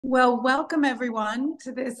Well, welcome everyone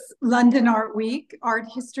to this London Art Week Art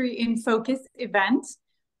History in Focus event.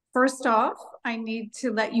 First off, I need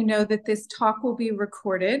to let you know that this talk will be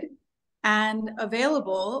recorded and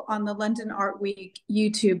available on the London Art Week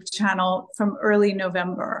YouTube channel from early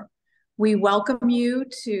November. We welcome you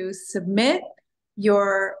to submit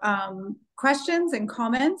your questions and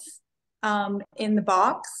comments in the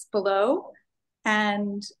box below,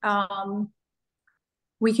 and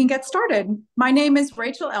we can get started. My name is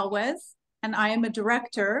Rachel Elwes, and I am a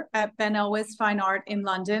director at Ben Elwes Fine Art in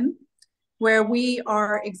London, where we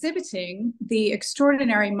are exhibiting the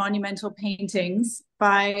extraordinary monumental paintings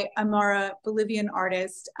by Aymara Bolivian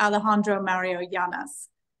artist Alejandro Mario Yllanes.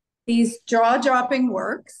 These jaw-dropping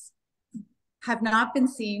works have not been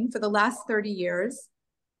seen for the last 30 years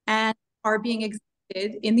and are being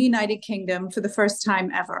exhibited in the United Kingdom for the first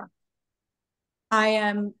time ever. I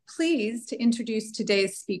am pleased to introduce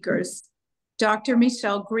today's speakers. Dr.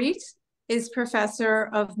 Michele Greet is professor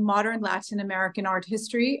of modern Latin American art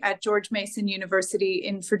history at George Mason University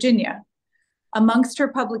in Virginia. Amongst her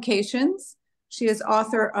publications, she is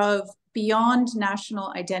author of Beyond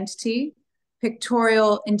National Identity,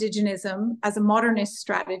 Pictorial Indigenism as a Modernist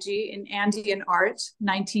Strategy in Andean Art,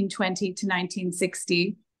 1920 to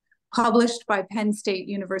 1960, published by Penn State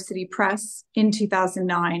University Press in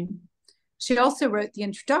 2009. She also wrote the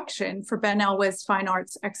introduction for Ben Elwes Fine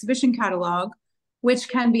Art's exhibition catalog, which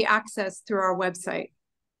can be accessed through our website.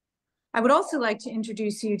 I would also like to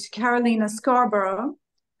introduce you to Carolina Scarborough,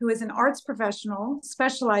 who is an arts professional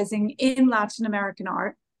specializing in Latin American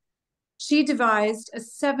art. She devised a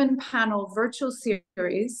 7-panel virtual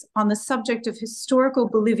series on the subject of historical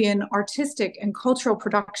Bolivian artistic and cultural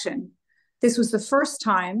production. This was the first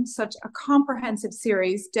time such a comprehensive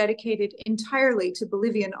series dedicated entirely to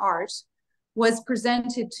Bolivian art was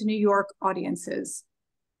presented to New York audiences.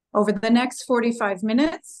 Over the next 45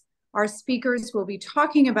 minutes, our speakers will be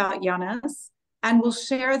talking about Yllanes and will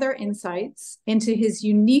share their insights into his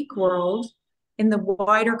unique world in the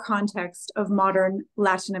wider context of modern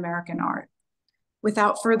Latin American art.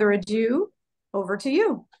 Without further ado, over to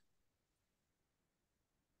you.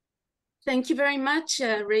 Thank you very much,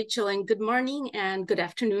 Rachel, and good morning and good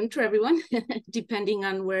afternoon to everyone, depending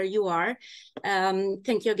on where you are.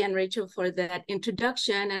 Thank you again, Rachel, for that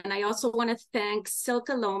introduction. And I also want to thank Silke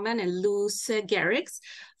Lohman and Luz Garrix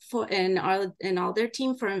and all their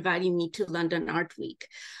team for inviting me to London Art Week.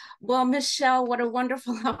 Well, Michele, what a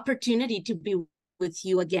wonderful opportunity to be with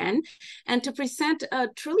you again and to present a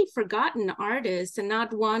truly forgotten artist and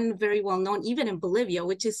not one very well known even in Bolivia,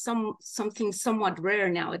 which is something somewhat rare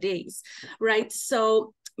nowadays, right?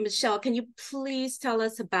 So Michele, can you please tell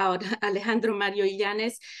us about Alejandro Mario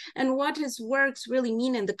Yllanes and what his works really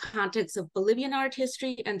mean in the context of Bolivian art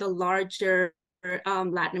history and the larger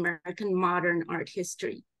Latin American modern art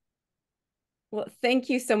history? Well, thank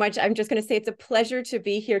you so much. I'm just going to say it's a pleasure to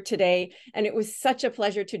be here today. And it was such a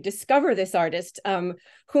pleasure to discover this artist,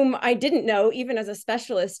 whom I didn't know even as a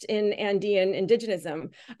specialist in Andean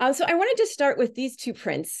Indigenism. So I wanted to start with these two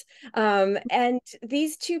prints. And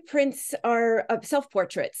these two prints are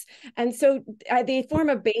self-portraits. And so they form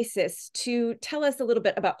a basis to tell us a little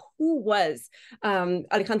bit about who was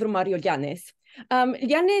Alejandro Mario Yllanes.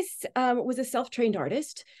 Yllanes was a self-trained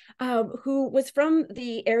artist who was from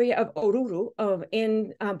the area of Oruro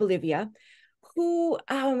in Bolivia, who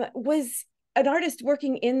was an artist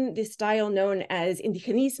working in the style known as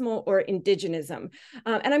Indigenismo or Indigenism.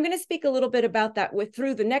 And I'm going to speak a little bit about that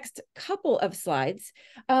through the next couple of slides.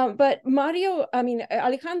 But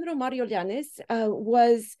Alejandro Mario Yllanes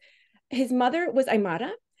his mother was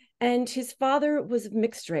Aymara, and his father was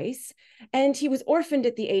mixed race, and he was orphaned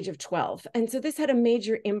at the age of 12. And so this had a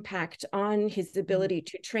major impact on his ability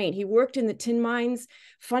to train. He worked in the tin mines,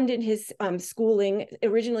 funded his schooling,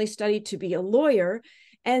 originally studied to be a lawyer,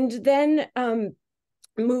 and then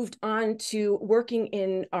moved on to working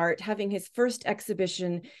in art, having his first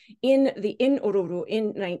exhibition in Oruro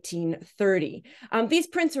in 1930. These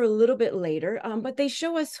prints are a little bit later, but they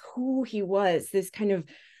show us who he was, this kind of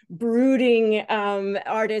brooding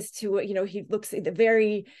artist who, he looks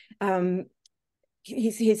very,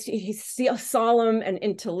 he's solemn and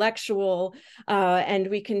intellectual, and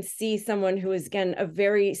we can see someone who is, again, a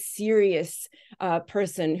very serious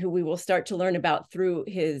person who we will start to learn about through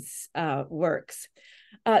his works.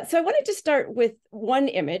 So I wanted to start with one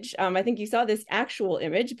image. I think you saw this actual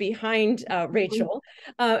image behind Rachel,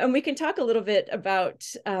 and we can talk a little bit about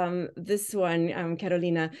this one,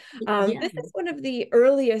 Carolina. This is one of the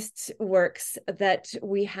earliest works that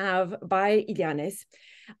we have by Yllanes.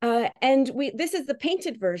 This is the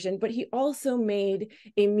painted version, but he also made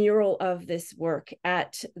a mural of this work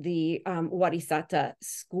at the Warisata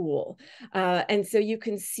school. And so you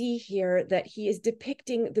can see here that he is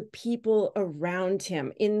depicting the people around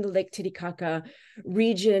him in the Lake Titicaca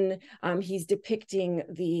region. He's depicting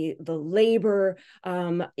the labor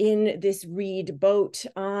in this reed boat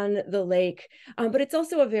on the lake, but it's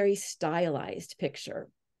also a very stylized picture.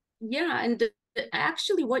 Yeah, and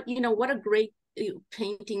actually, what a great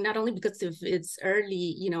painting, not only because of its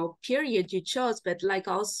early, period you chose, but like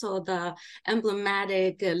also the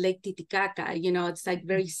emblematic Lake Titicaca, it's like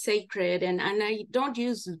very sacred. And I don't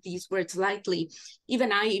use these words lightly.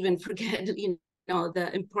 I forget, the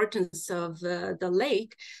importance of the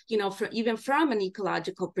lake, even from an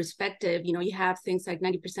ecological perspective. You have things like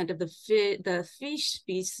 90% of the fish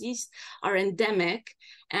species are endemic,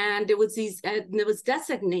 and it was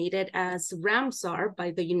designated as Ramsar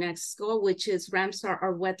by the UNESCO, which is Ramsar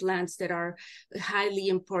are wetlands that are highly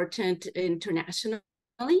important internationally.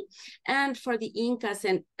 And for the Incas,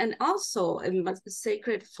 and also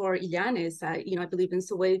sacred for Yllanes, I believe in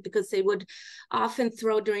some way, because they would often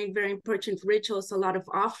throw during very important rituals a lot of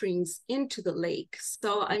offerings into the lake.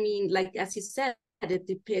 So, like as you said, it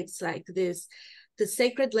depicts like this, the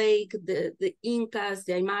sacred lake, the Incas,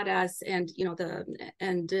 the Aymaras, and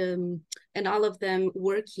all of them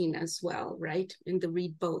working as well, right, in the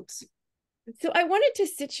reed boats. So I wanted to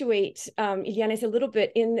situate Yllanes a little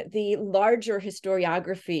bit in the larger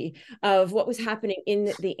historiography of what was happening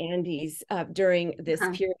in the Andes during this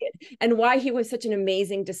period, and why he was such an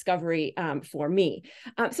amazing discovery for me.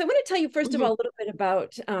 So I want to tell you, first of all, a little bit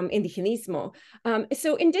about indigenismo.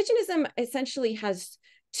 So indigenism essentially has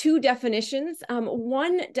two definitions.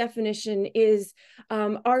 One definition is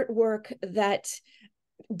artwork that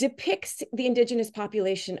depicts the indigenous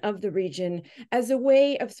population of the region as a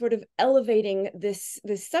way of sort of elevating this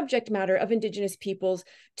subject matter of indigenous peoples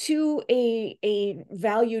to a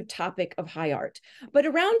valued topic of high art. But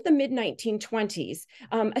around the mid-1920s,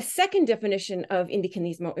 a second definition of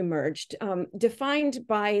indigenismo emerged, defined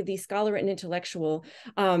by the scholar and intellectual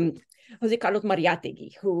Jose Carlos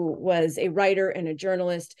Mariátegui, who was a writer and a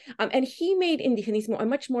journalist, and he made indigenismo a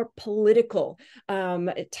much more political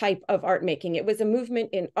type of art making. It was a movement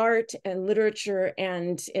in art and literature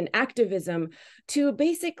and in activism to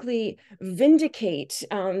basically vindicate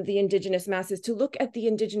the indigenous masses, to look at the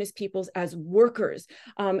indigenous peoples as workers,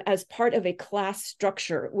 as part of a class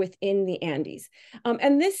structure within the Andes.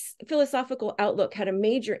 And this philosophical outlook had a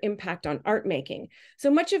major impact on art making.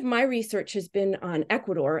 So much of my research has been on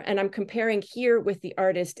Ecuador, and I'm comparing here with the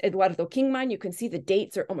artist Eduardo Kingman. You can see the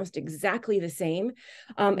dates are almost exactly the same.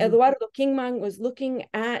 Eduardo Kingman was looking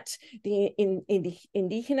at the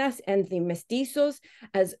indígenas and the mestizos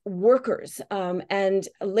as workers and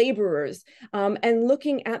laborers, and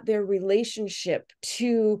looking at their relationship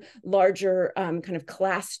to larger kind of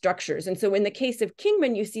class structures. And so in the case of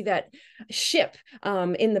Kingman, you see that ship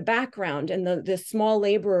in the background, and the small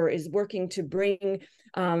laborer is working to bring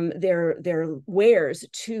their wares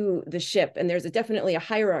to the ship, and there's definitely a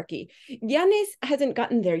hierarchy. Yllanes hasn't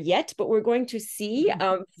gotten there yet, but we're going to see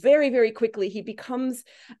very, very quickly he becomes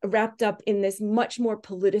wrapped up in this much more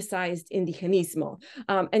politicized indigenismo.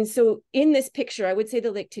 And so in this picture, I would say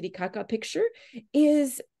the Lake Titicaca picture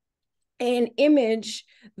is an image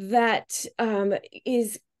that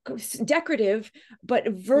is decorative, but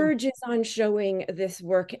verges on showing this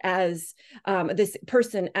work as this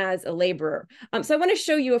person as a laborer. So I want to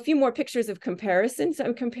show you a few more pictures of comparison. So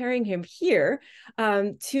I'm comparing him here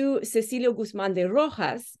to Cecilio Guzmán de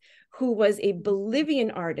Rojas, who was a Bolivian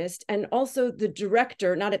artist and also the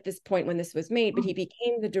director, not at this point when this was made, but he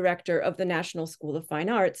became the director of the National School of Fine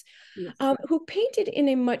Arts, who painted in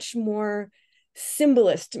a much more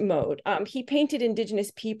symbolist mode. He painted indigenous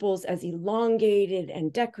peoples as elongated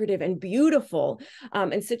and decorative and beautiful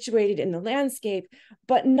and situated in the landscape,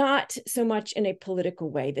 but not so much in a political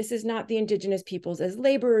way. This is not the indigenous peoples as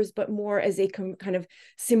laborers, but more as a kind of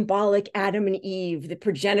symbolic Adam and Eve, the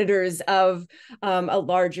progenitors of a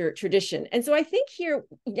larger tradition. And so I think here,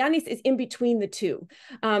 Yllanes is in between the two.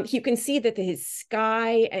 You can see that his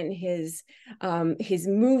sky and his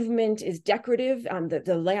movement is decorative.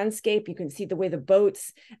 The landscape, you can see the way the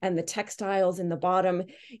boats and the textiles in the bottom.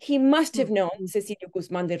 He must have known Cecilio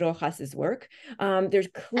Guzmán de Rojas's work. There's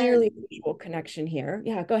clearly a visual connection here.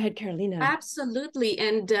 Yeah, go ahead, Carolina. Absolutely.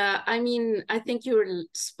 And I mean, I think you're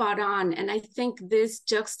spot on. And I think this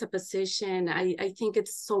juxtaposition, I think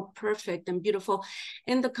it's so perfect and beautiful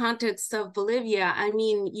in the context of Bolivia. I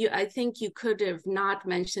mean, I think you could have not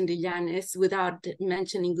mentioned Yllanes without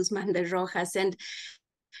mentioning Guzmán de Rojas. And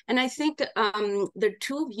And I think the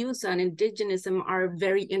two views on indigenism are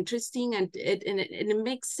very interesting, and it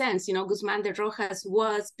makes sense. You know, Guzmán de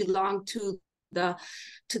Rojas belonged to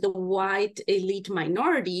the white elite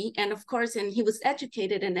minority, and of course, and he was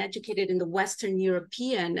educated in the Western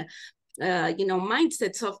European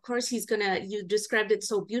mindset. So of course you described it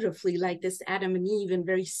so beautifully, like this Adam and Eve and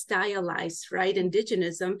very stylized, right,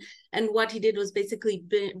 indigenism. And what he did was basically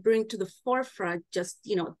bring to the forefront just,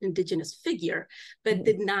 indigenous figure, but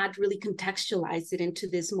did not really contextualize it into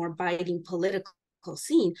this more biting political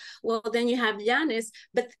scene. Well, then you have Yllanes,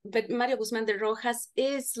 but Mario Guzmán de Rojas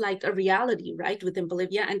is like a reality, right, within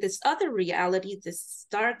Bolivia, and this other reality, this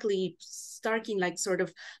starking like sort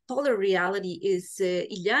of polar reality, is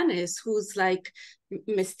Yllanes, who's like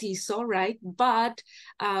mestizo, right, but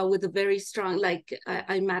with a very strong like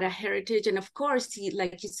Aymara heritage, and of course he,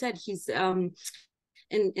 like you said, he's in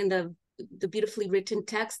the beautifully written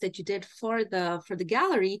text that you did for the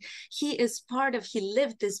gallery, he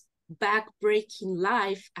lived this back-breaking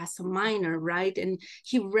life as a miner, right? And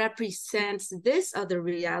he represents this other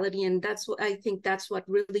reality, and that's what I think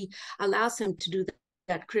really allows him to do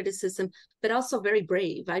that criticism, but also very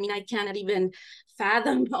brave. I mean, I cannot even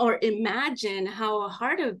fathom or imagine how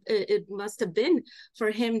hard it must have been for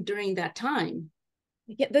him during that time.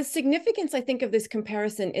 Yeah, the significance, I think, of this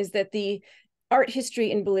comparison is that the art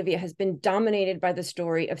history in Bolivia has been dominated by the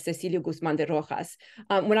story of Cecilio Guzmán de Rojas.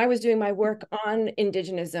 When I was doing my work on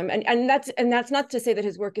indigenism, and that's not to say that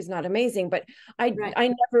his work is not amazing, but I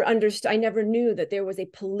never knew that there was a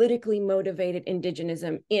politically motivated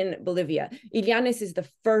indigenism in Bolivia. Yllanes is the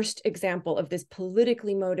first example of this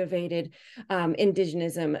politically motivated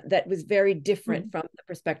indigenism that was very different from the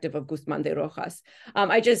perspective of Guzmán de Rojas.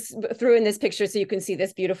 I just threw in this picture so you can see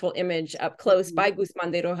this beautiful image up close by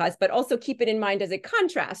Guzmán de Rojas, but also keep it in mind as a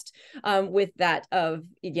contrast with that of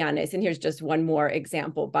Yllanes. And here's just one more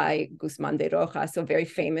example by Guzmán de Rojas, so a very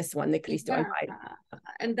famous one, the Cristo Almighty.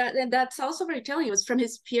 And that's also very telling. It was from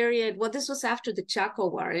his period. Well, this was after the Chaco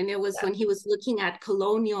War, and it was when he was looking at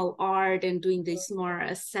colonial art and doing this more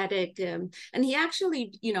aesthetic. And he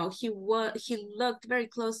actually, he looked very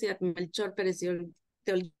closely at Melchor Pérez de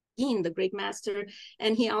Holguín, the great master,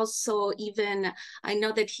 and he also I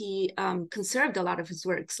know that he conserved a lot of his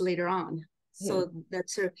works later on. So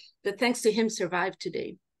that thanks to him survived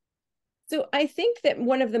today. So I think that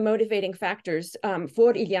one of the motivating factors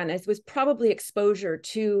for Yllanes was probably exposure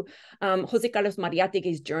to José Carlos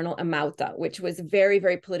Mariátegui's journal Amauta, which was very,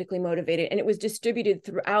 very politically motivated, and it was distributed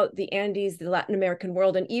throughout the Andes, the Latin American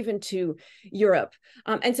world, and even to Europe.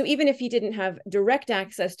 And so even if he didn't have direct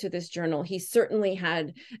access to this journal, he certainly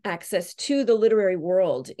had access to the literary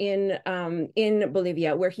world in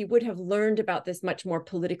Bolivia, where he would have learned about this much more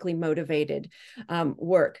politically motivated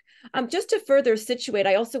work. Just to further situate,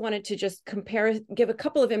 I also wanted to just give a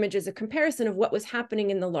couple of images, a comparison of what was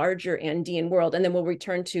happening in the larger Andean world, and then we'll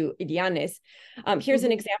return to Yllanes. Here's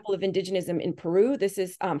an example of indigenism in Peru. This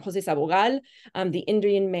is José Sabogal, the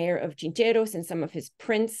Indian mayor of Chincheros, and some of his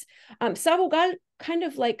prints. Sabogal, kind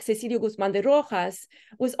of like Cecilio Guzmán de Rojas,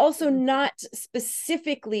 was also not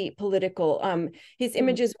specifically political. His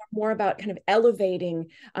images were more about kind of elevating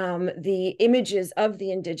the images of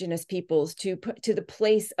the indigenous peoples to the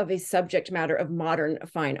place of a subject matter of modern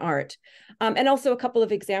fine art. And also a couple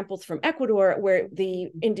of examples from Ecuador where the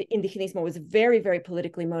indigenismo was very, very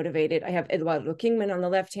politically motivated. I have Eduardo Kingman on the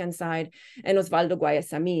left-hand side and Osvaldo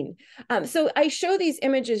Guayasamín. So I show these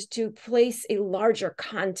images to place a larger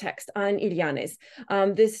context on Yllanes.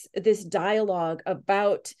 This dialogue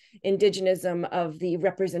about indigenism, of the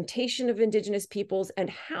representation of indigenous peoples and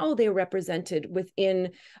how they're represented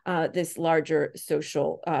within this larger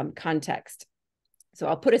social context. So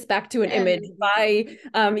I'll put us back to an image by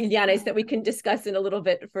Yllanes that we can discuss in a little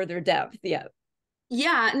bit further depth. Yeah.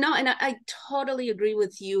 Yeah, no, and I totally agree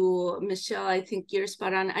with you, Michelle. I think you're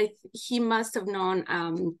spot on. He must have known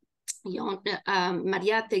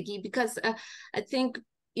Mariátegui, because I think,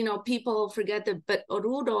 people forget that, but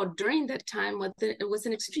Oruro during that time was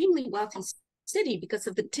an extremely wealthy city because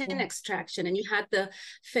of the tin extraction, and you had the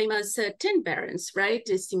famous tin barons, right?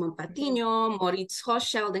 Simón Patiño, Moritz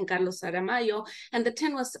Hochschild, and Carlos Aramayo, and the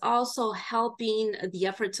tin was also helping the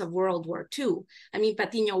efforts of World War II. I mean,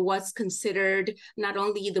 Patiño was considered not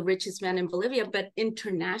only the richest man in Bolivia, but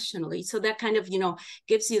internationally. So that kind of,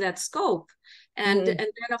 gives you that scope. And then,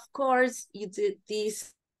 of course, you did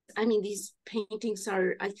these paintings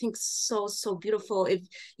are, I think, so beautiful. If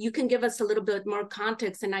you can give us a little bit more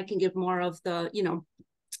context, and I can give more of the,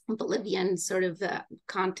 Bolivian sort of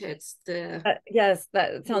context. Yes,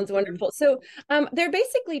 that sounds wonderful. So there are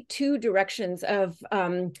basically two directions of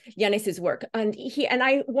Llanes's work, and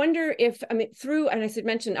I wonder if, I mean, through, and I should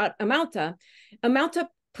mention Aymara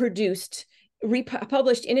produced,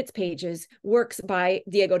 republished in its pages works by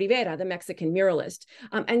Diego Rivera, the Mexican muralist.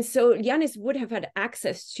 And so Llanes would have had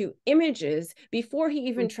access to images before he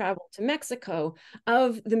even traveled to Mexico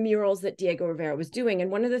of the murals that Diego Rivera was doing.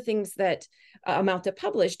 And one of the things that Aymara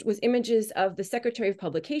published was images of the Secretary of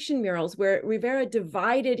Publication murals, where Rivera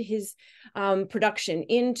divided his production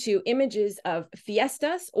into images of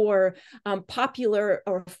fiestas or popular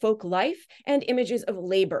or folk life and images of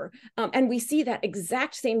labor. And we see that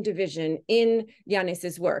exact same division in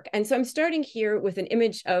Llanes's work. And so I'm starting here with an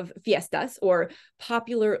image of fiestas, or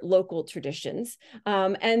popular local traditions.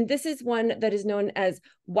 And this is one that is known as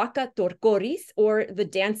Huaca Torcoris, or the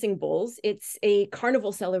Dancing Bulls. It's a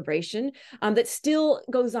carnival celebration that still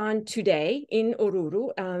goes on today in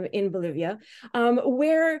Oruro, in Bolivia,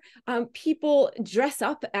 where people dress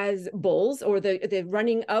up as bulls, or the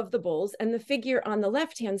running of the bulls. And the figure on the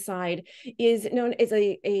left-hand side is known as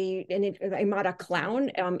an Aymara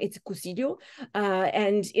clown. It's cusillo,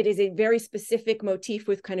 and it is a very specific motif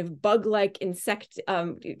with kind of bug-like insect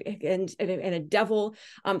and a devil,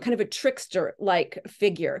 kind of a trickster-like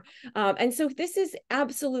figure. And so this is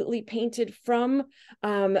absolutely painted from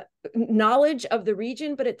knowledge of the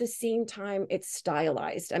region, but at the same time, it's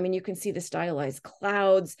stylized. I mean, you can see the stylized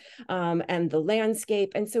clouds and the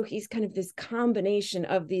landscape. And so he's kind of this combination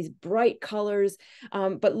of these bright colors,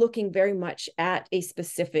 but looking very much at a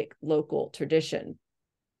specific local tradition.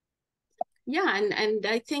 Yeah, and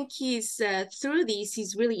I think he's through these,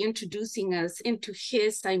 he's really introducing us into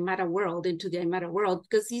his Aymara world, into the Aymara world,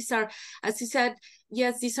 because these are, as you said,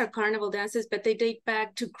 yes, these are carnival dances, but they date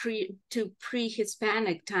back to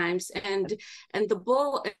pre-Hispanic times, and the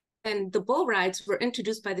bull rides were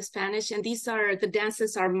introduced by the Spanish, and the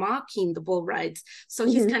dances are mocking the bull rides. So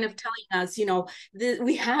he's kind of telling us, you know,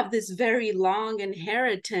 we have this very long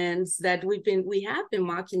inheritance that we have been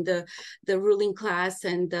mocking the ruling class,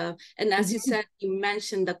 and as you said, you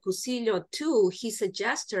mentioned the cusillo too. He's a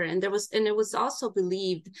jester, and it was also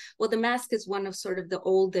believed. Well, the mask is one of sort of the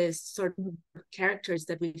oldest sort of characters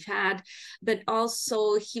that we've had, but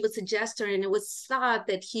also he was a jester, and it was thought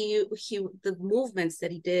that the movements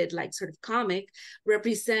that he did, like sort of comic,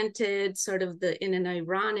 represented sort of in an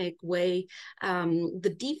ironic way,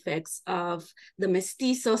 the defects of the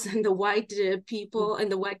mestizos and the white people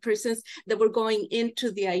and the white persons that were going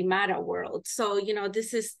into the Aymara world. So, you know,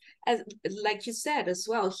 this is, as like you said as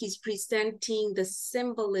well, he's presenting the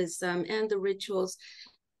symbolism and the rituals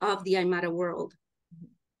of the Aymara world.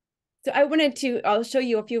 So I'll show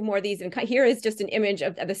you a few more of these. And here is just an image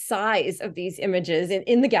of the size of these images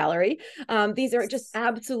in the gallery. These are just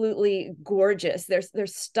absolutely gorgeous. They're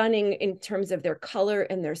stunning in terms of their color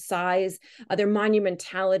and their size, their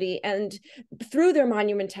monumentality. And through their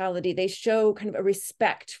monumentality, they show kind of a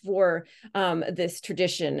respect for this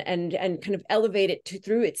tradition and kind of elevate it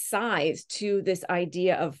through its size to this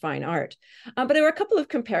idea of fine art. But there were a couple of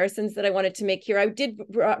comparisons that I wanted to make here. I did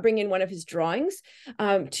bring in one of his drawings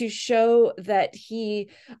to show that he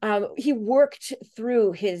worked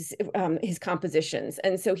through his compositions,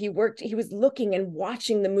 and so he was looking and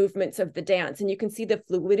watching the movements of the dance, and you can see the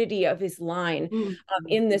fluidity of his line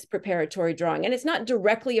in this preparatory drawing. And it's not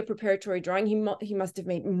directly a preparatory drawing. He must have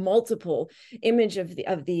made multiple images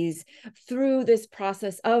of these through this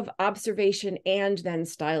process of observation and then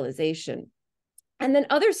stylization. And then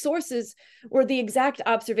other sources were the exact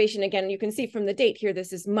observation. Again, you can see from the date here,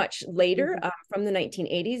 this is much later, from the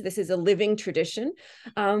 1980s. This is a living tradition.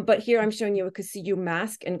 But here I'm showing you a cusillo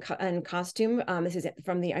mask and costume. This is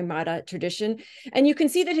from the Aymara tradition. And you can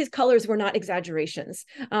see that his colors were not exaggerations.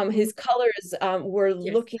 His colors were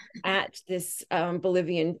looking at this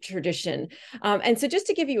Bolivian tradition. And so just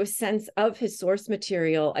to give you a sense of his source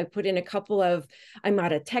material, I put in a couple of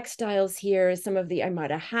Aymara textiles here, some of the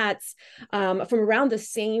Aymara hats from around the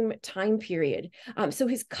same time period. So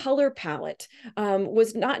his color palette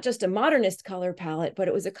was not just a modernist color palette, but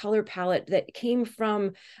it was a color palette that came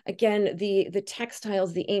from, again, the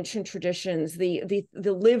textiles, the ancient traditions, the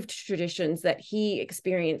lived traditions that he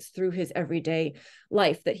experienced through his everyday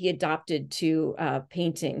life that he adopted to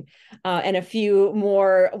painting. And a few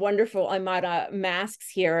more wonderful Aymara masks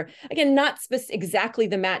here. Again, not exactly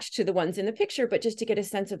the match to the ones in the picture, but just to get a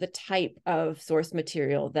sense of the type of source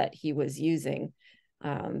material that he was using.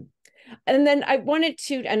 And then I wanted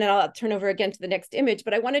to, and then I'll turn over again to the next image,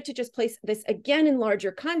 but I wanted to just place this again in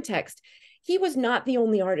larger context. he was not the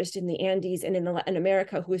only artist in the Andes and in Latin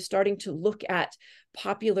America who was starting to look at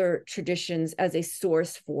popular traditions as a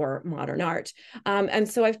source for modern art. And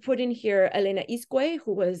so I've put in here Elena Isque,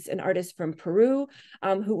 who was an artist from Peru,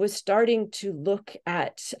 who was starting to look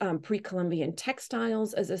at pre-Columbian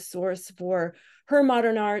textiles as a source for her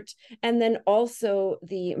modern art, and then also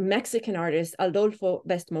the Mexican artist Adolfo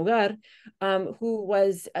Bestmogar, who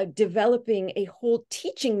was developing a whole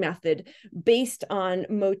teaching method based on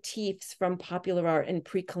motifs from popular art and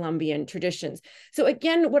pre-Columbian traditions. So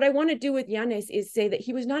again, what I want to do with Yllanes is say that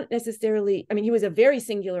he was not necessarily, I mean, he was a very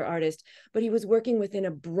singular artist, but he was working within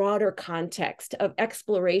a broader context of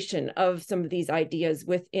exploration of some of these ideas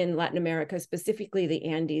within Latin America, specifically the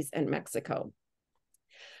Andes and Mexico.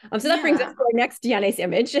 So that brings us to our next Yllanes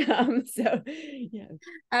image. Yeah.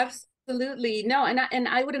 Absolutely. No, and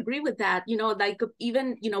I would agree with that. You know, like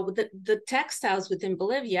even, you know, with the textiles within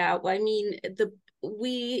Bolivia, I mean,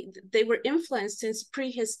 they were influenced since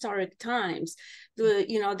prehistoric times.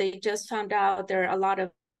 You know, they just found out there are a lot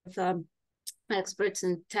of experts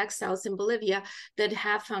in textiles in Bolivia that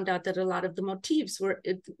have found out that a lot of the motifs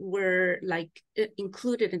were like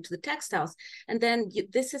included into the textiles. And then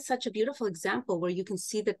this is such a beautiful example where you can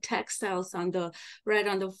see the textiles on the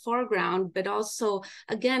foreground, but also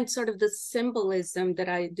again, sort of the symbolism that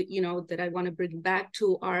I want to bring back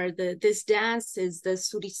to are this dance is the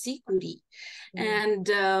surisikuri. And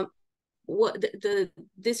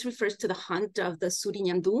this refers to the hunt of the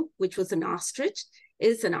suriñandú, which was an ostrich.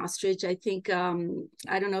 Is an ostrich. I think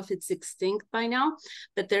I don't know if it's extinct by now,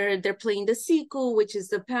 but they're playing the siku, which is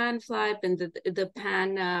the pan flute, and the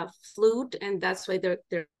pan flute, and that's why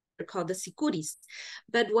they're called the sikuris.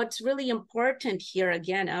 But what's really important here,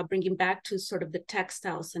 again, bringing back to sort of the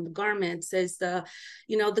textiles and the garments, is the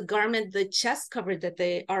garment, the chest cover that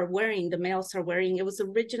they are wearing, the males are wearing. It was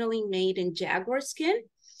originally made in jaguar skin.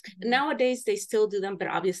 Nowadays, they still do them, but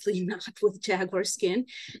obviously not with jaguar skin.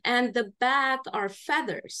 And the back are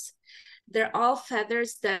feathers. They're all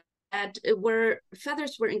feathers that were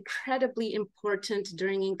incredibly important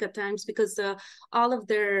during Inca times, because all of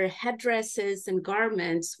their headdresses and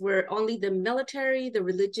garments were only the military, the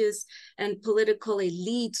religious, and political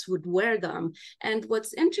elites would wear them. And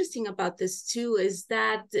what's interesting about this too is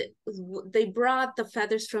that they brought the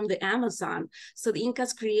feathers from the Amazon. So the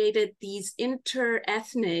Incas created these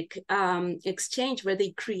inter-ethnic exchange where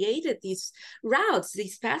they created these routes,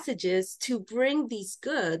 these passages to bring these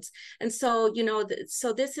goods. And so, you know,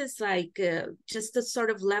 so this is like just the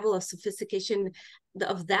sort of level of sophistication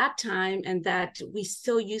of that time, and that we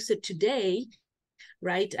still use it today,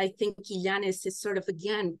 right? I think Yllanes is sort of,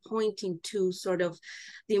 again, pointing to sort of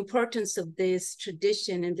the importance of this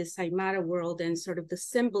tradition in this Aymara world and sort of the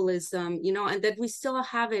symbolism, you know, and that we still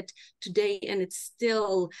have it today, and it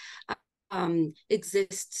still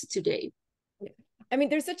exists today. I mean,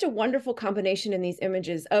 there's such a wonderful combination in these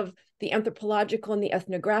images of the anthropological and the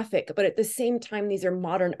ethnographic, but at the same time, these are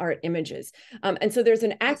modern art images. And so there's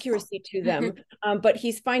an accuracy to them, but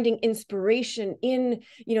he's finding inspiration in,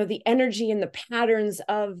 you know, the energy and the patterns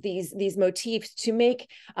of these motifs to make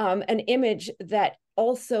an image that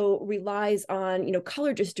also relies on, you know,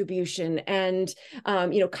 color distribution and,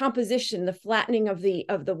 you know, composition, the flattening of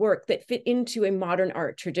the work that fit into a modern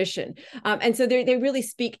art tradition. And so they really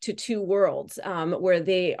speak to two worlds where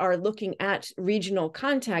they are looking at regional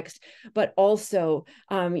context, but also,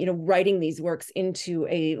 you know, writing these works into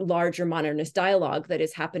a larger modernist dialogue that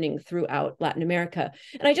is happening throughout Latin America.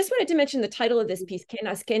 And I just wanted to mention the title of this piece,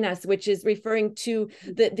 Quenas Quenas, which is referring to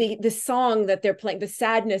the song that they're playing, the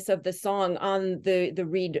sadness of the song on the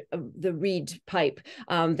reed pipe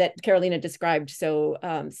that Carolina described so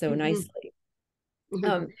nicely.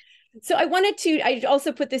 So I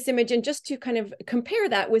also put this image in just to kind of compare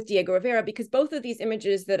that with Diego Rivera, because both of these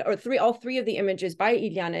images all three of the images by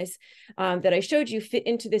Yllanes that I showed you fit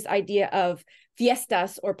into this idea of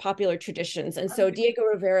fiestas or popular traditions. And so Diego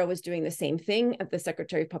Rivera was doing the same thing at the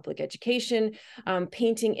Secretary of Public Education,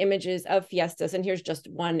 painting images of fiestas. And here's just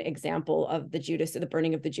one example of the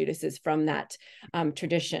burning of the Judases from that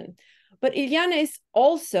tradition. But Yllanes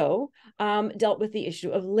also dealt with the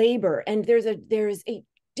issue of labor, and there's a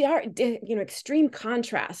extreme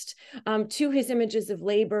contrast to his images of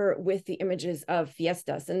labor with the images of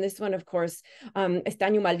fiestas. And this one, of course,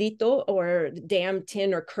 Estaño Maldito, or damned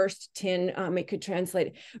tin or cursed tin, it could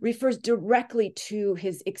translate, refers directly to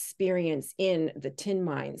his experience in the tin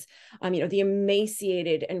mines. You know, the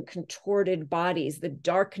emaciated and contorted bodies, the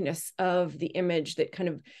darkness of the image that kind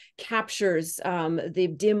of captures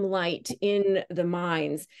the dim light in the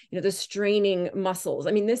mines, you know, the straining muscles.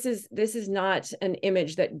 I mean, this is not an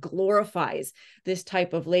image that that glorifies this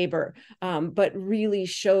type of labor, but really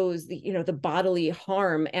shows the bodily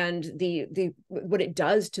harm and the what it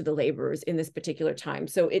does to the laborers in this particular time.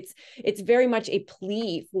 So it's very much a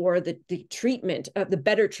plea for the treatment of the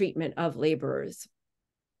better treatment of laborers.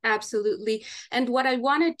 Absolutely. And what I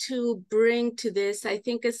wanted to bring to this, I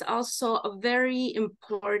think, is also a very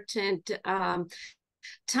important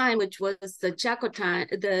time, which was the Chaco time,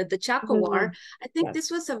 the Chaco War. I think this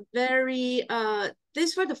was a very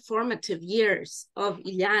these were the formative years of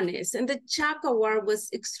Yllanes, and the Chaco War was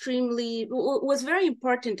very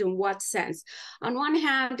important in what sense? On one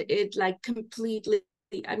hand, it like completely,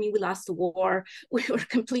 I mean, we lost the war. We were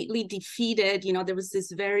completely defeated. You know, there was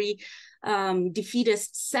this very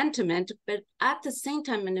defeatist sentiment, but at the same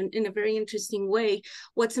time, in a very interesting way,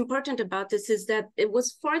 what's important about this is that it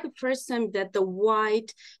was for the first time that the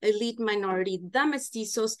white elite minority, the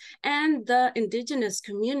mestizos, and the indigenous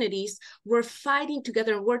communities were fighting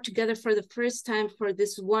together and worked together for the first time for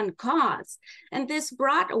this one cause. And this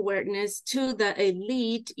brought awareness to the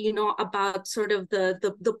elite, you know, about sort of the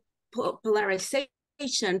polarization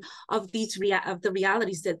of the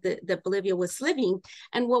realities that Bolivia was living.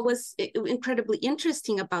 And what was incredibly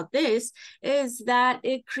interesting about this is that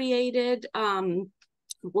it created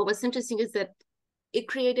it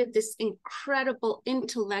created this incredible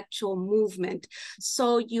intellectual movement.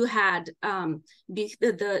 So you had these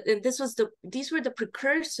were the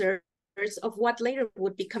precursors of what later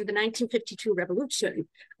would become the 1952 revolution,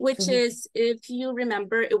 which is, if you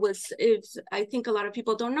remember, I think a lot of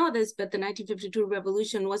people don't know this, but the 1952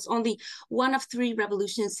 revolution was only one of 3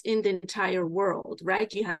 revolutions in the entire world,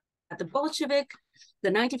 right? You had the Bolshevik,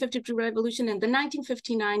 the 1952 revolution, and the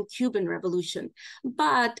 1959 Cuban Revolution.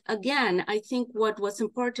 But again, I think what was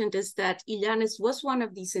important is that Yllanes was one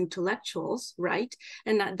of these intellectuals, right?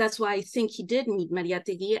 And that's why I think he did meet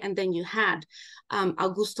Mariátegui. And then you had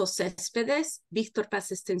Augusto Céspedes, Víctor Paz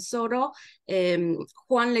Estensoro,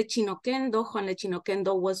 Juan Lechinoquendo. Juan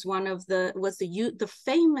Lechinoquendo was the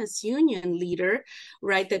famous union leader,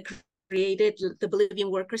 right? That created the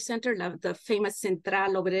Bolivian Worker Center, the famous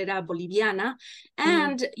Central Obrera Boliviana.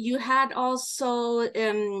 And you had also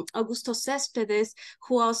Augusto Céspedes,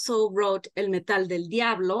 who also wrote El Metal del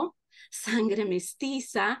Diablo, Sangre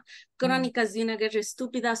Mestiza, Crónicas de una Guerra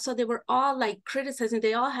Estúpida. So they were all like criticizing,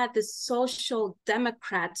 they all had this social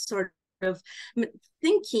democrat sort of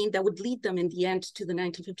thinking that would lead them in the end to the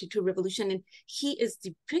 1952 revolution. And he is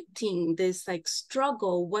depicting this like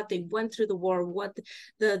struggle, what they went through the war, what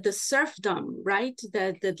the serfdom, right?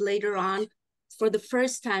 That later on, for the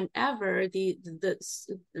first time ever, the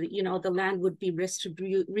land would be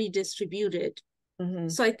redistributed.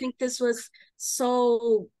 So I think these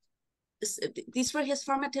were his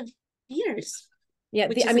formative years. Yeah,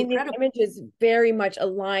 these images very much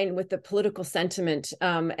align with the political sentiment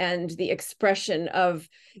and the expression of,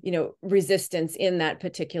 resistance in that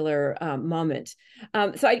particular moment.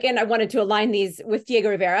 So again, I wanted to align these with Diego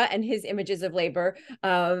Rivera and his images of labor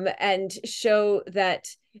and show that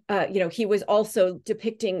he was also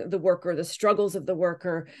depicting the worker, the struggles of the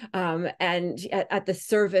worker, and at the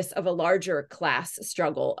service of a larger class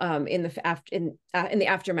struggle in the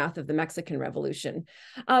aftermath of the Mexican Revolution.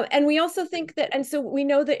 And we also think that, and so we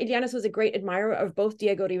know that Yllanes was a great admirer of both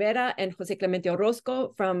Diego Rivera and José Clemente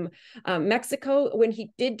Orozco from Mexico. When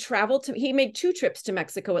he did travel he made 2 trips to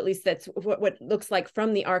Mexico, at least that's what looks like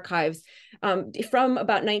from the archives. From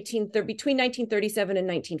about between 1937 and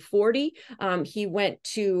 1940, he went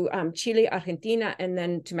to Chile, Argentina, and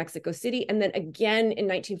then to Mexico City. And then again in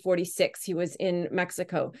 1946, he was in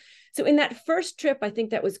Mexico. So in that first trip, I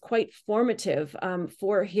think that was quite formative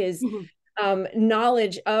for his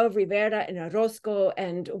knowledge of Rivera and Orozco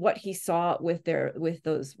and what he saw with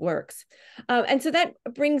those works. And so that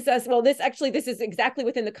brings us, this is exactly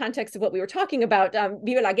within the context of what we were talking about.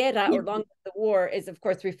 Viva la Guerra, or Long Live the War, is of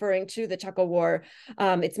course referring to the Chaco War.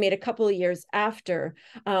 It's made a couple of years after,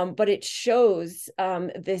 but it shows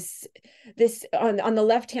this on the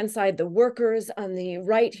left-hand side, the workers, on the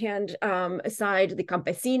right-hand side, the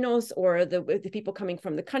campesinos, or the people coming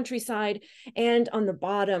from the countryside, and on the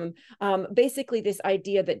bottom, basically this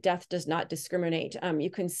idea that death does not discriminate. You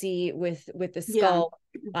can see with the skull,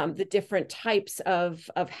 the different types of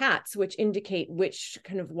hats, which indicate which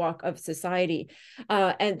kind of walk of society,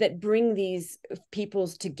 and that bring these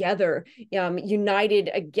peoples together, united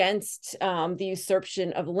against the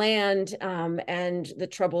usurpation of land and the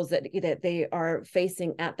troubles that they are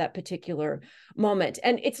facing at that particular moment.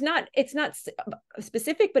 And it's not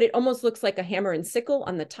specific, but it almost looks like a hammer and sickle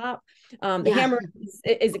on the top. The hammer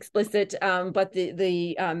is explicit, but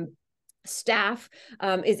the staff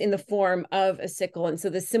is in the form of a sickle. And so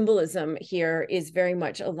the symbolism here is very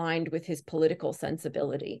much aligned with his political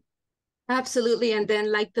sensibility. Absolutely. And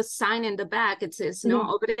then like the sign in the back, it says,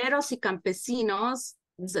 no, obreros y campesinos,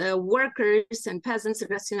 workers and peasants,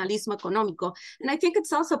 racionalismo económico. And I think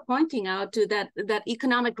it's also pointing out to that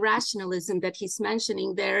economic rationalism that he's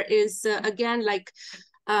mentioning there is, again, like,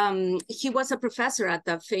 he was a professor at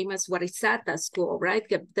the famous Warisata school, right?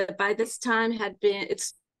 That by this time had been, it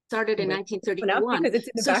started in 1931. Because it's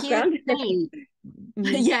in the background.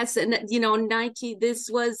 Yes, and you know, this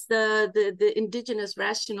was the indigenous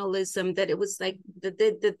rationalism, that it was like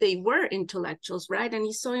that they were intellectuals, right? And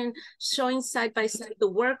he's showing side by side the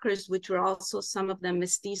workers, which were also some of them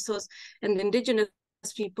mestizos, and the indigenous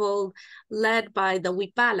people led by the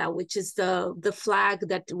Huipala, which is the flag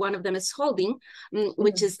that one of them is holding,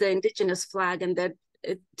 which is the indigenous flag, and that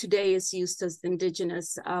today is used as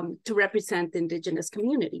indigenous to represent the indigenous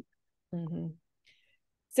community.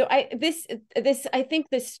 So I think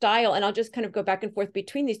this style, and I'll just kind of go back and forth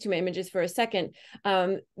between these two images for a second.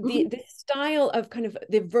 The style of kind of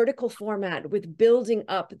the vertical format with building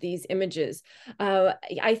up these images.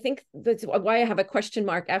 I think that's why I have a question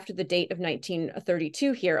mark after the date of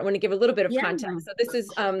 1932 here. I want to give a little bit of context. So this is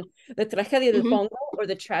the Tragedia del Pongo, or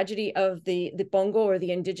the tragedy of the Pongo, or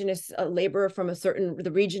the indigenous laborer from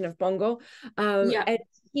the region of Pongo. And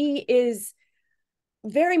he is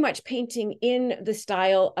very much painting in the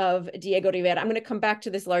style of Diego Rivera. I'm going to come back to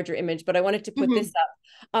this larger image, but I wanted to put this up.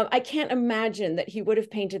 I can't imagine that he would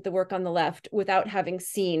have painted the work on the left without having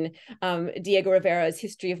seen Diego Rivera's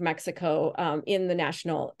History of Mexico in the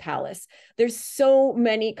National Palace. There's so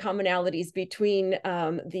many commonalities between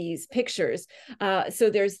these pictures.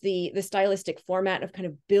 So there's the stylistic format of kind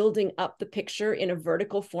of building up the picture in a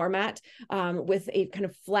vertical format with a kind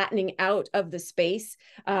of flattening out of the space,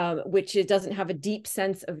 which it doesn't have a deep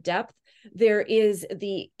sense of depth. There is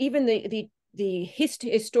even the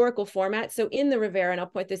historical format. So in the Rivera, and I'll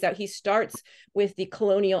point this out, he starts with the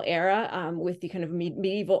colonial era, with the kind of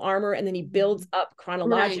medieval armor, and then he builds up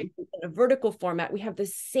chronologically in a vertical format. We have the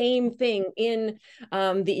same thing in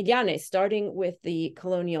the Yllanes, starting with the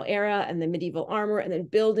colonial era and the medieval armor, and then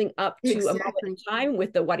building up to a moment in time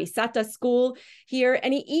with the Warisata school here.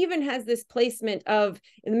 And he even has this placement of,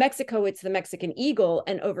 in Mexico, it's the Mexican eagle,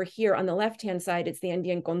 and over here on the left-hand side, it's the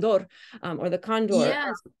Andean condor, or the condor.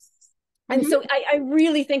 Yes. And so I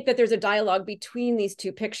really think that there's a dialogue between these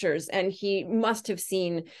two pictures, and he must have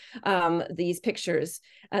seen these pictures.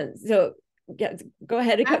 So yeah, go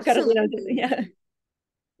ahead. Yeah.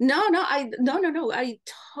 No, I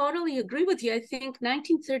totally agree with you. I think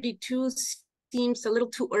 1932 seems a little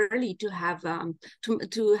too early to have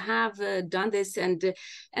done this, and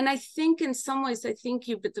I think in some ways, I think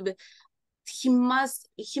he must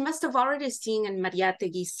have already seen in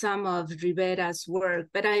Mariátegui some of Rivera's work,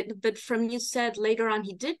 but from you said later on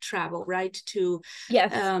he did travel, right, to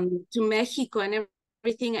Mexico and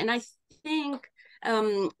everything, and I think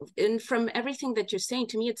and from everything that you're saying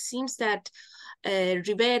to me, it seems that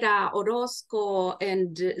Rivera, Orozco,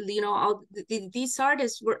 and all these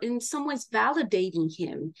artists were in some ways validating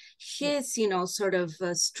him, his sort of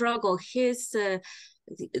struggle, his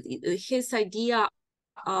idea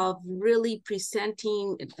of really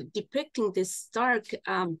depicting this stark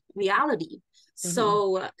reality.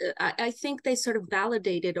 So I think they sort of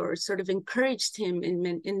validated or sort of encouraged him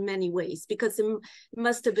in many ways, because it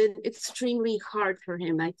must have been extremely hard for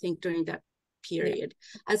him, I think, during that period.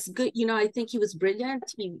 As good, I think he was brilliant.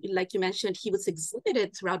 Like you mentioned, he was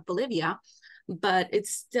exhibited throughout Bolivia, but it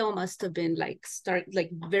still must have been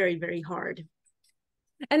very, very hard.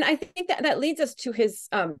 And I think that leads us to his,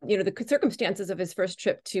 the circumstances of his first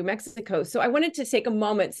trip to Mexico. So I wanted to take a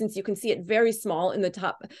moment, since you can see it very small in the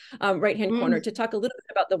top right-hand corner, to talk a little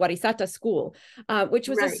bit about the Warisata School, which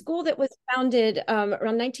was a school that was founded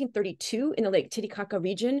around 1932 in the Lake Titicaca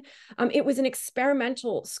region. It was an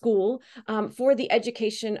experimental school for the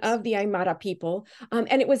education of the Aymara people,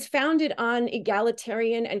 and it was founded on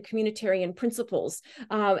egalitarian and communitarian principles,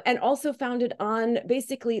 and also founded on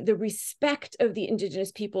basically the respect of the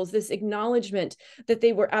indigenous peoples, this acknowledgement that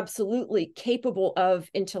they were absolutely capable of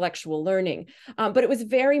intellectual learning. But it was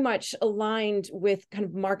very much aligned with kind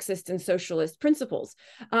of Marxist and socialist principles.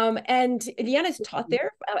 And Yllanes taught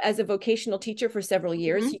there as a vocational teacher for several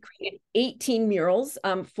years. He created 18 murals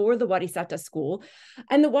for the Warisata School.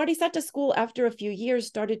 And the Warisata School, after a few years,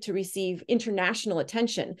 started to receive international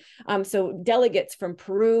attention. So delegates from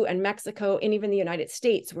Peru and Mexico and even the United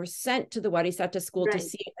States were sent to the Warisata School to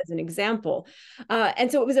see it as an example.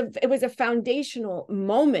 And so it was a foundational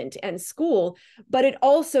moment and school, but it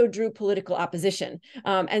also drew political opposition.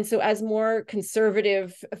 And so as more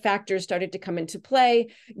conservative factors started to come into play,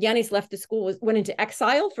 Yllanes left the school, went into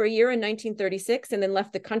exile for a year in 1936, and then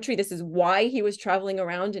left the country. This is why he was traveling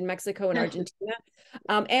around in Mexico and Argentina.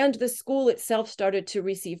 And the school itself started to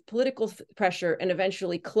receive political pressure and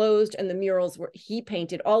eventually closed, and the murals he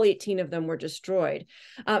painted, all 18 of them, were destroyed.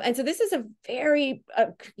 And so this is a very,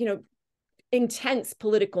 intense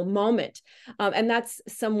political moment. And that's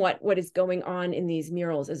somewhat what is going on in these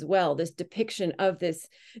murals as well, this depiction of this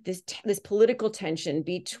political tension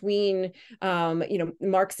between,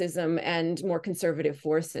 Marxism and more conservative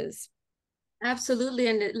forces. Absolutely.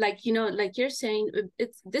 And like you're saying,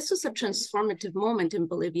 this was a transformative moment in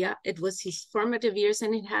Bolivia. It was his formative years,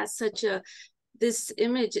 and it has this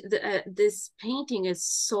image, this painting is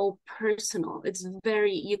so personal. It's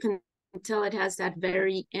you can tell it has that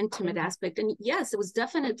very intimate aspect. And yes, it was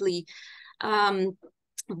definitely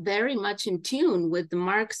very much in tune with the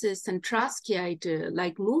Marxist and Trotskyite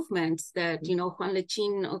like movements that, Juan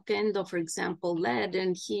Lechín Oquendo, for example, led.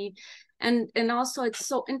 And also it's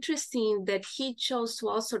so interesting that he chose to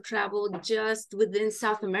also travel just within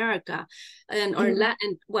South America or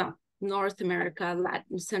Latin, well, North America,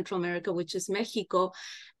 Latin, Central America, which is Mexico,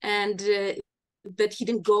 and but he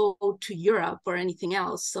didn't go to Europe or anything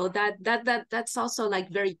else. So that's also like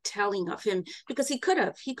very telling of him, because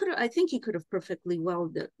I think he could have perfectly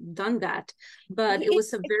well done that, but it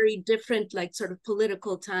was a very different like sort of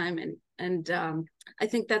political time, and I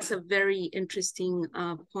think that's a very interesting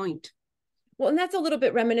point. Well, and that's a little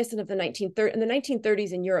bit reminiscent of the 1930s. And the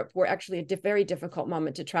 1930s in Europe were actually a very difficult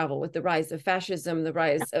moment to travel, with the rise of fascism, the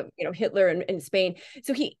rise of Hitler in Spain.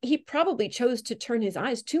 So he probably chose to turn his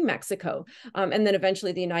eyes to Mexico, and then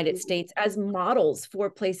eventually the United States, as models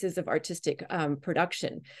for places of artistic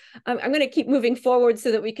production. I'm going to keep moving forward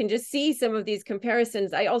so that we can just see some of these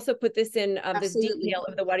comparisons. I also put this in this detail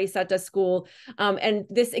of the Warisata school, and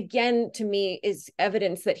this again to me is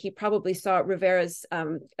evidence that he probably saw Rivera's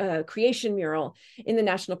creation mural in the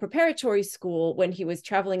National Preparatory School when he was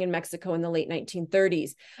traveling in Mexico in the late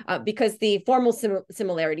 1930s, because the formal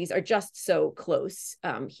similarities are just so close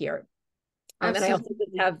here. And I also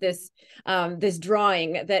have this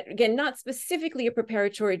drawing that, again, not specifically a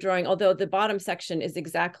preparatory drawing, although the bottom section is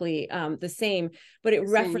exactly the same, but it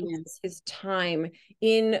references his time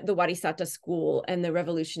in the Warisata school and the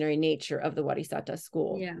revolutionary nature of the Warisata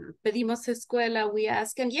school. Yeah, pedimos escuela, we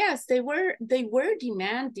ask, and yes, they were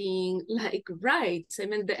demanding like rights. I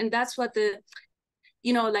mean, and that's what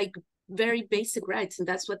like very basic rights, and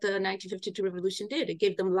that's what the 1952 revolution did. It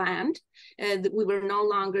gave them land, and we were no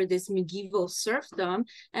longer this medieval serfdom,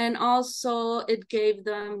 and also it gave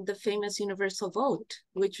them the famous universal vote,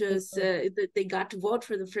 which was they got to vote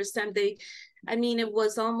for the first time. It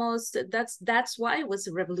was almost, that's why it was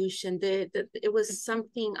a revolution. It was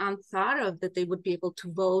something unthought of that they would be able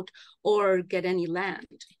to vote or get any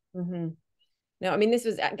land. No, this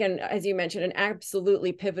was, again, as you mentioned, an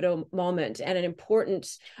absolutely pivotal moment and an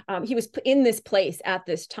important, he was in this place at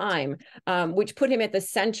this time, which put him at the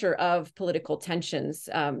center of political tensions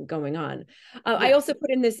going on. I also put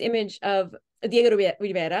in this image of Diego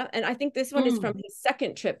Rivera, and I think this one is from his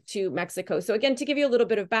second trip to Mexico. So again, to give you a little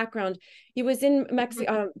bit of background, he was in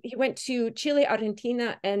Mexico. He went to Chile,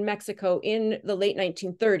 Argentina, and Mexico in the late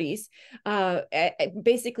 1930s,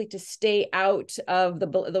 basically to stay out of the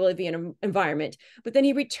Bolivian environment. But then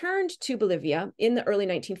he returned to Bolivia in the early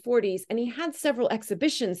 1940s, and he had several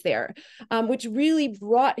exhibitions there, which really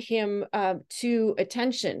brought him to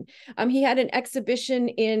attention. He had an exhibition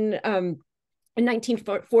in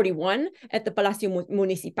 1941 at the Palacio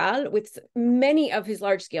Municipal with many of his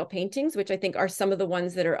large-scale paintings, which I think are some of the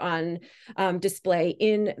ones that are on display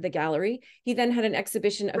in the gallery. He then had an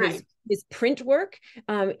exhibition of his print work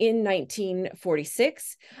in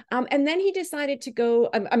 1946. And then he decided to go,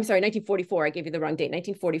 I'm sorry, 1944, I gave you the wrong date.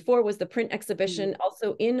 1944 was the print exhibition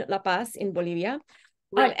also in La Paz in Bolivia.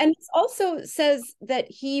 And it also says that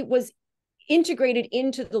he was integrated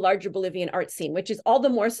into the larger Bolivian art scene, which is all the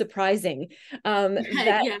more surprising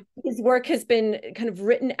that his work has been kind of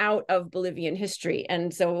written out of Bolivian history.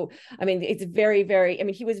 And so, it's very, very,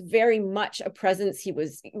 he was very much a presence. He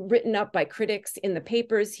was written up by critics in the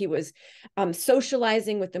papers. He was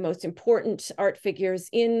socializing with the most important art figures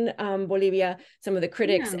in Bolivia, some of the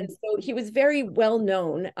critics. And so he was very well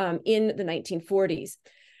known in the 1940s.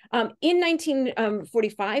 In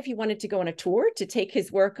 1945, he wanted to go on a tour to take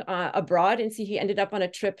his work abroad, and so he ended up on a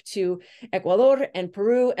trip to Ecuador and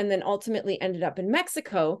Peru, and then ultimately ended up in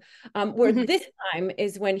Mexico, where this time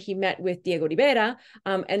is when he met with Diego Rivera,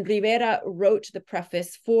 and Rivera wrote the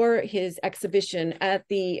preface for his exhibition at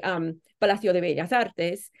the Palacio de Bellas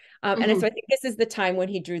Artes. And so I think this is the time when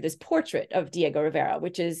he drew this portrait of Diego Rivera,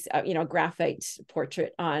 which is, you know, a graphite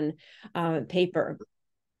portrait on paper.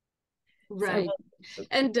 Right. So,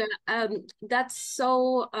 and that's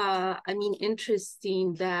so, I mean,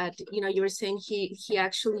 interesting that, you know, you were saying he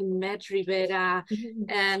actually met Rivera,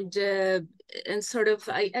 and sort of,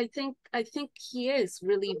 I think he is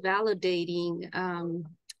really validating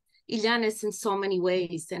Yllanes in so many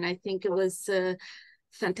ways. And I think it was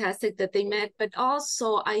fantastic that they met, but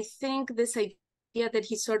also I think this idea that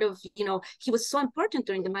he sort of, you know, he was so important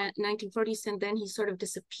during the 1940s, and then he sort of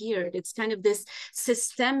disappeared. It's kind of this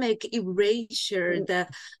systemic erasure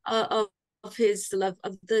of his love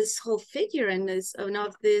of this whole figure, and this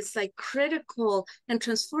of this like critical and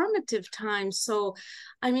transformative time. So,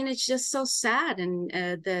 I mean, it's just so sad, and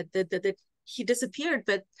that he disappeared,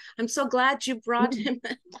 but I'm so glad you brought him.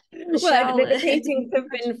 Well, the paintings have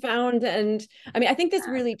been found, and I mean, I think this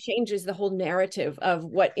really changes the whole narrative of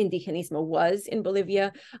what Indigenismo was in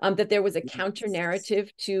Bolivia, that there was a counter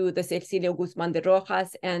narrative to the Cecilio Guzmán de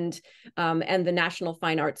Rojas and the National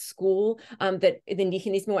Fine Arts School, that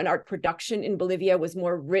Indigenismo and art production in Bolivia was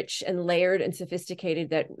more rich and layered and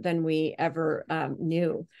sophisticated than we ever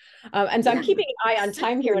knew. And so I'm keeping an eye on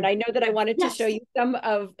time here, and I know that I wanted to show you some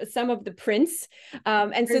of the prints.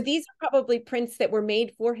 And so these are probably prints that were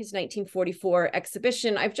made for his 1944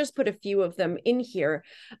 exhibition. I've just put a few of them in here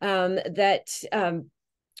that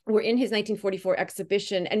were in his 1944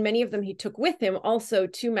 exhibition, and many of them he took with him also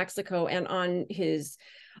to Mexico and on his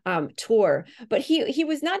tour. But he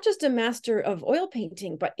was not just a master of oil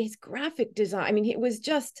painting, but his graphic design. I mean, it was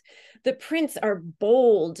just, the prints are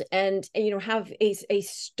bold and, you know, have a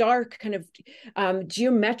stark kind of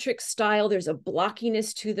geometric style. There's a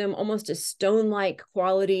blockiness to them, almost a stone-like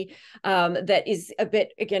quality that is a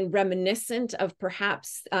bit, again, reminiscent of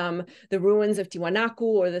perhaps the ruins of Tiwanaku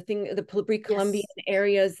or the pre-Columbian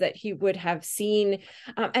areas that he would have seen.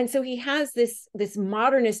 And so he has this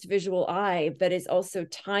modernist visual eye that is also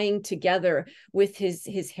tying together with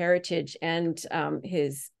his heritage and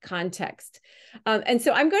his context. And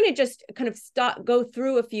so I'm going to just kind of go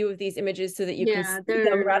through a few of these images so that you can see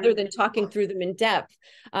them rather than talking through them in depth,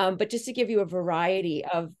 but just to give you a variety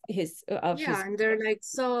of his and they're like,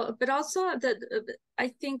 so, but also that I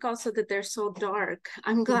think also that they're so dark.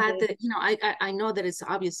 I'm glad that, you know, I know that it's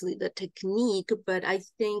obviously the technique, but I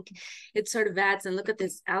think it sort of adds, and look at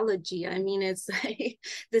this elegy. I mean, it's like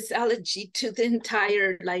this elegy to the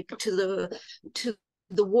entire, like to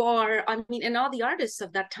the war. I mean, and all the artists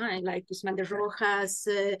of that time, like Guzmán de Rojas,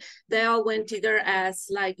 they all went either as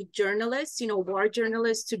like journalists, you know, war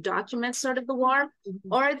journalists to document sort of the war,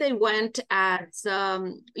 or they went as,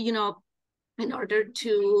 you know, in order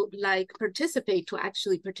to like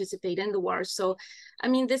actually participate in the war. So, I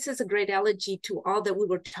mean, this is a great elegy to all that we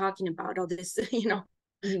were talking about, all this, you know,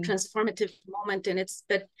 transformative moment. And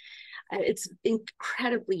it's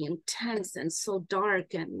incredibly intense and so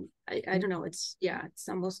dark, and I don't know, it's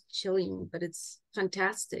almost chilling, but it's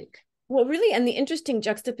fantastic. Well, really, and the interesting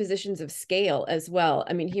juxtapositions of scale as well.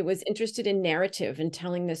 I mean, he was interested in narrative and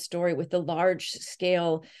telling this story with the large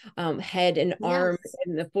scale head and arm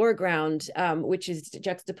in the foreground, which is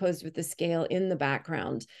juxtaposed with the scale in the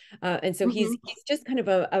background. And so he's just kind of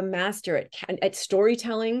a master at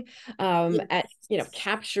storytelling, at, you know,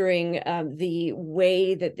 capturing the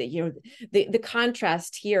way that the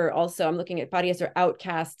contrast here. Also, I'm looking at Parias or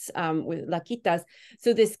outcasts with Laquitas.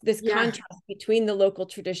 So this contrast between the local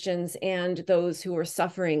traditions and those who were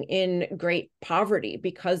suffering in great poverty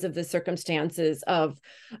because of the circumstances of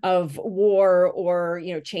war or,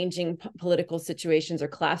 you know, changing political situations or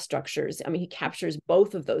class structures. I mean, he captures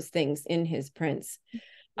both of those things in his prints.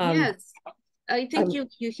 Yes, I think you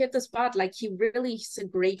hit the spot. Like, he really is a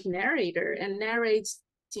great narrator and narrates,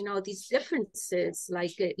 you know, these differences,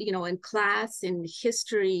 like, you know, in class, in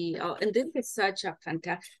history, and this is such a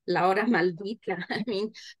fantastic, La Hora Maldita. I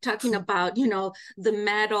mean, talking about, you know, the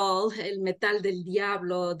metal, el metal del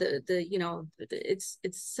diablo, the you know, it's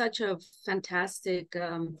such a fantastic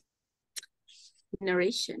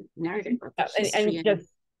narrative of history.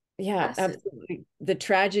 Yeah, absolutely. The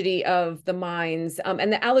tragedy of the mines,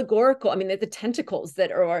 and the allegorical, I mean, the tentacles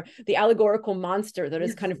that are the allegorical monster that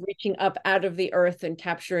is kind of reaching up out of the earth and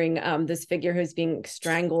capturing this figure who's being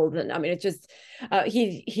strangled. And I mean, it just,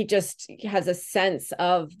 he just has a sense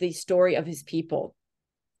of the story of his people.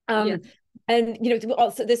 And, you know,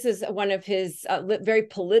 also this is one of his very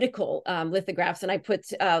political lithographs. And I put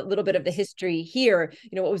a little bit of the history here.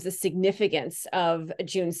 You know, what was the significance of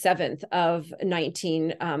June 7th of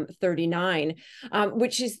 1939,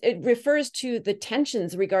 which is, it refers to the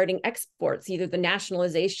tensions regarding exports, either the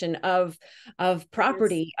nationalization of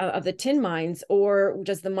property, yes, of the tin mines, or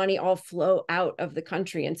does the money all flow out of the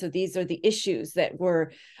country? And so these are the issues that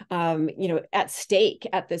were, you know, at stake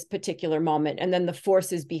at this particular moment. And then the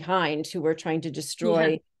forces behind who were trying to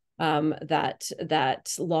destroy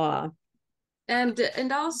that law.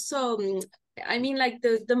 And also, I mean, like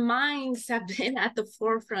the mines have been at the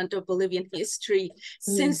forefront of Bolivian history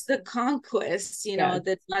since the conquest, you know,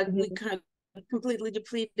 that like we kind of completely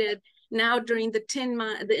depleted. Now during the tin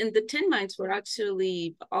mines were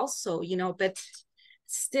actually also, you know, but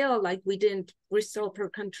still, like we're still a poor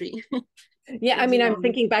country. Yeah, I mean, I'm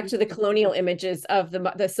thinking back to the colonial images of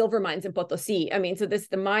the silver mines in Potosi. I mean, so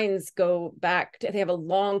the mines go back to, they have a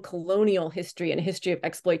long colonial history and a history of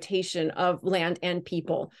exploitation of land and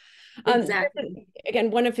people. Exactly. Again,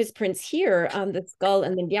 one of his prints here, the skull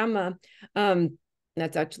and the llama,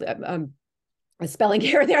 that's actually a spelling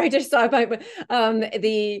error there. I just saw it, but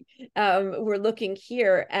we're looking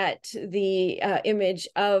here at the image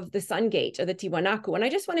of the sun gate or the Tiwanaku, and I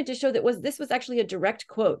just wanted to show that this was actually a direct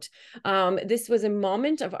quote. This was a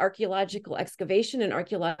moment of archaeological excavation and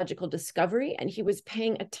archaeological discovery, and he was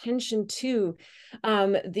paying attention to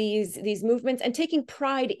these movements and taking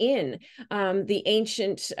pride in the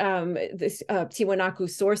ancient Tiwanaku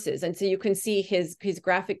sources. And so you can see his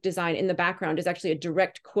graphic design in the background is actually a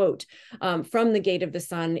direct quote from the Gate of the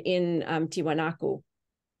Sun in Tiwanaku.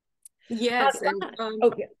 Yes, and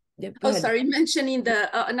sorry, mentioning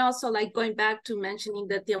and also like going back to mentioning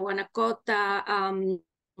the Tiahuanacota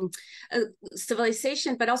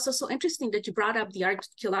civilization, but also so interesting that you brought up the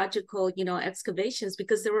archaeological, you know, excavations,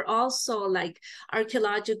 because there were also like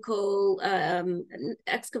archaeological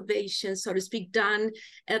excavations, so to speak, done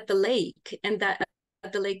at the lake, and that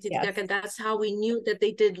at the Lake Titicaca, and that's how we knew that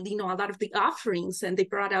they did, you know, a lot of the offerings, and they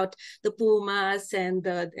brought out the pumas and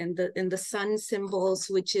the sun symbols,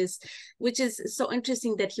 which is so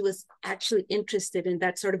interesting that he was actually interested in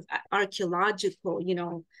that sort of archaeological, you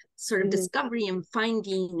know, sort of discovery and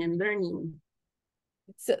finding and learning.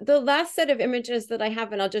 So the last set of images that I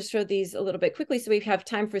have, and I'll just show these a little bit quickly so we have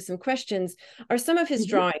time for some questions, are some of his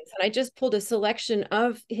drawings. And I just pulled a selection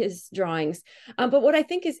of his drawings. But what I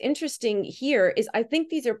think is interesting here is I think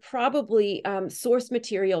these are probably source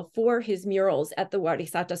material for his murals at the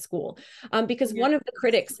Warisata School. Because one of the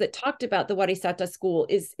critics that talked about the Warisata School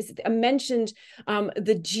is mentioned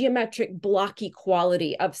the geometric blocky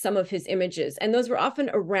quality of some of his images. And those were often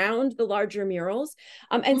around the larger murals.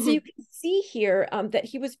 And so you can see here that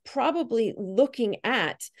he was probably looking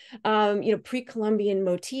at, you know, pre-Columbian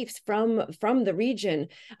motifs from the region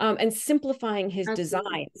and simplifying his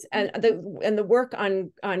designs. And the work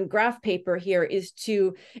on graph paper here is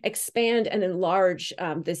to expand and enlarge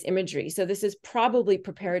this imagery. So this is probably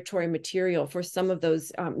preparatory material for some of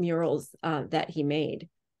those murals that he made.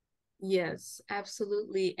 Yes,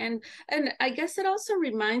 absolutely. And I guess it also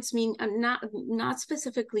reminds me, not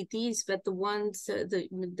specifically these, but the ones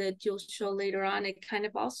that you'll show later on, it kind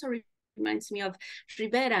of also reminds me of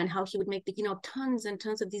Rivera and how he would make you know, tons and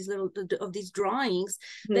tons of these these drawings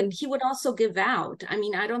that he would also give out. I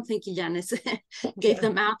mean, I don't think Yllanes gave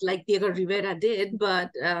them out like Diego Rivera did, but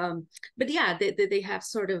yeah, they have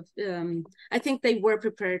sort of, I think they were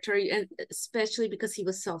preparatory, and especially because he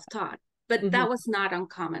was self-taught. But that was not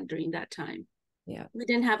uncommon during that time. Yeah, we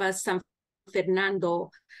didn't have a San Fernando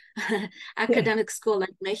academic school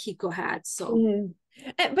like Mexico had. So,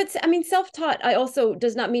 but I mean, self-taught also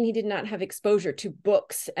does not mean he did not have exposure to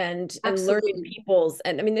books and learning peoples.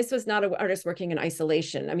 And I mean, this was not an artist working in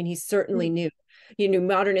isolation. I mean, he certainly knew. He knew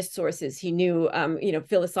modernist sources. He knew, you know,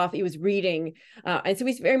 philosophy. He was reading, and so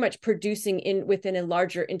he's very much producing within a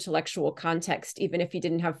larger intellectual context, even if he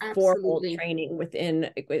didn't have formal training within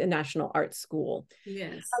a national art school.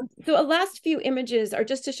 Yes. So a last few images are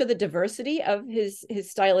just to show the diversity of his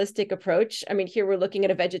stylistic approach. I mean, here we're looking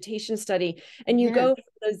at a vegetation study, and you go from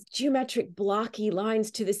those geometric blocky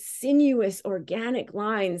lines to the sinuous organic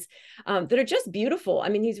lines that are just beautiful. I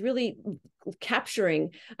mean, he's really capturing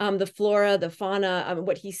the flora, the fauna,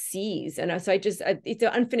 what he sees. And so it's an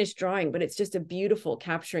unfinished drawing, but it's just a beautiful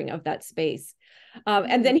capturing of that space.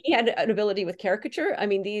 And then he had an ability with caricature. I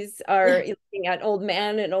mean, these are looking at old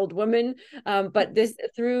man and old woman, but this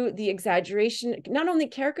through the exaggeration, not only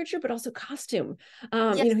caricature, but also costume. You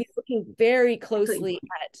know, he's looking very closely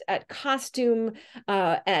at costume,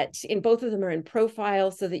 in both of them are in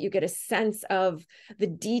profile, so that you get a sense of the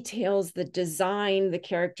details, the design, the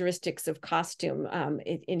characteristics of costume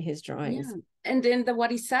in his drawings. Yeah. And in the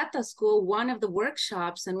Warisata school, one of the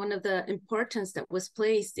workshops and one of the importance that was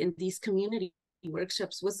placed in these community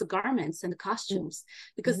workshops was the garments and the costumes,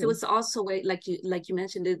 because there was also like you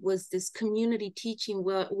mentioned, it was this community teaching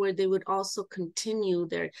where they would also continue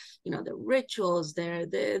their, you know, the rituals,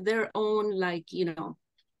 their own, like, you know,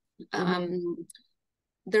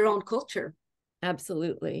 their own culture.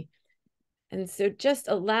 Absolutely. And so just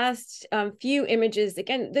a last few images.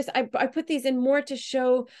 Again, I put these in more to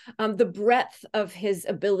show the breadth of his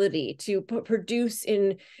ability to produce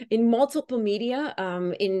in multiple media,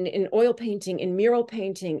 in oil painting, in mural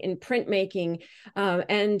painting, in printmaking,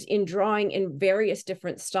 and in drawing in various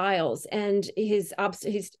different styles, and his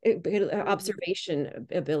observation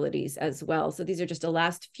abilities as well. So these are just the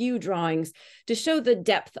last few drawings to show the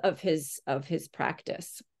depth of his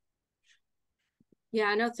practice. Yeah,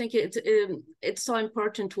 I know. Thank you. It's so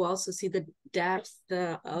important to also see the depth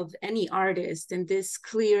of any artist, and this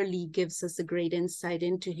clearly gives us a great insight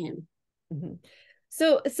into him.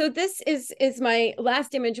 So this is my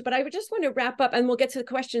last image, but I would just want to wrap up, and we'll get to the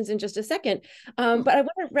questions in just a second. But I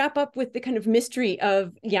want to wrap up with the kind of mystery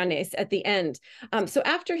of Yllanes at the end. So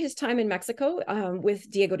after his time in Mexico with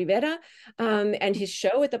Diego Rivera and his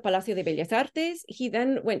show at the Palacio de Bellas Artes, he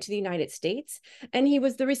then went to the United States, and he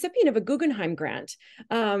was the recipient of a Guggenheim grant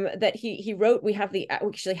that he wrote. We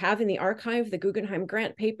actually have in the archive the Guggenheim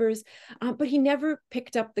grant papers, but he never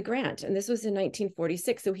picked up the grant, and this was in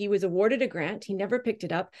 1946. So he was awarded a grant. He never picked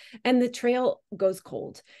it up, and the trail goes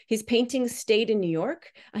cold. His paintings stayed in New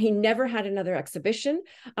York. He never had another exhibition.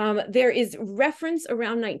 There is reference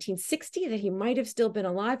around 1960 that he might have still been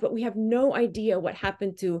alive, but we have no idea what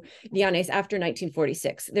happened to Yllanes after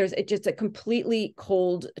 1946. There's just a completely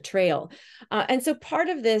cold trail. And so part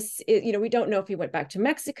of this is, you know, we don't know if he went back to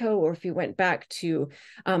Mexico or if he went back to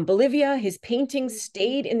Bolivia. His paintings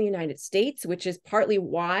stayed in the United States, which is partly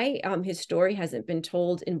why his story hasn't been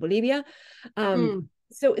told in Bolivia.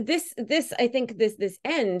 So this I think this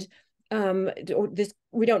end, or this,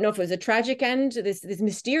 we don't know if it was a tragic end, this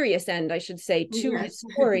mysterious end, I should say, to his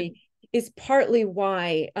story is partly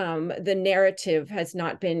why the narrative has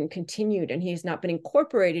not been continued, and he has not been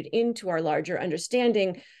incorporated into our larger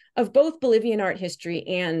understanding of both Bolivian art history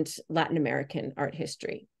and Latin American art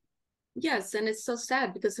history. Yes, and it's so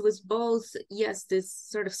sad because it was both, yes, this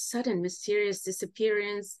sort of sudden mysterious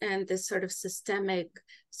disappearance and this sort of systemic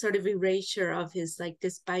sort of erasure of his, like,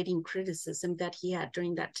 this biting criticism that he had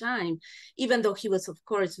during that time, even though he was, of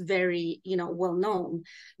course, very, you know, well known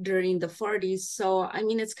during the 40s. So, I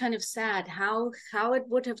mean, it's kind of sad how it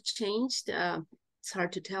would have changed. It's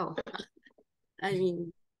hard to tell. I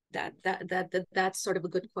mean, that's sort of a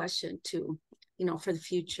good question to, you know, for the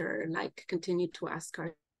future, like, continue to ask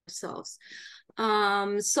ourselves.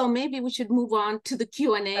 So maybe we should move on to the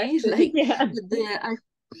Q&A. Like,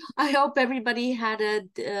 I hope everybody had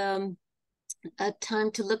a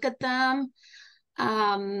time to look at them.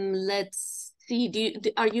 Let's see.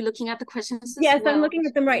 Are you looking at the questions? Yes, well? I'm looking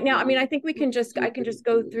at them right now. I mean, I think I can just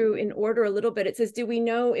go through in order a little bit. It says, do we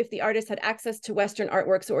know if the artist had access to Western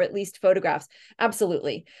artworks or at least photographs?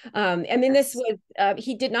 Absolutely. I mean, this was,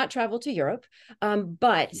 he did not travel to Europe,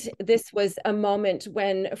 but this was a moment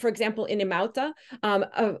when, for example, in Imauta,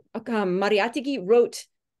 Mariátegui wrote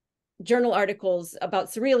journal articles about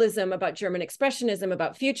surrealism, about German expressionism,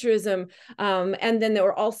 about futurism. And then there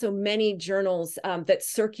were also many journals that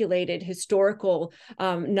circulated historical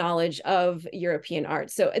knowledge of European art.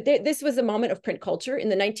 So this was a moment of print culture. In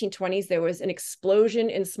the 1920s, there was an explosion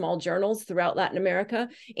in small journals throughout Latin America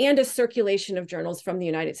and a circulation of journals from the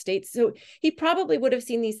United States. So he probably would have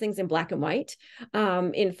seen these things in black and white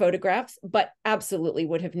in photographs, but absolutely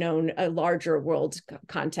would have known a larger world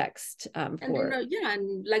context.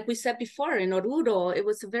 And like we said before, in Oruro, it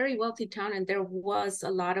was a very wealthy town, and there was a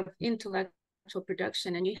lot of intellectual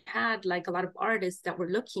production, and you had like a lot of artists that were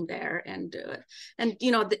looking there, and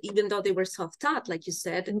you know, even though they were self-taught, like you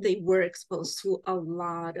said, they were exposed to a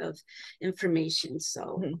lot of information.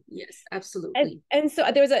 So yes, absolutely. And so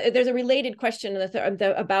there's a related question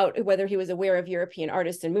about whether he was aware of European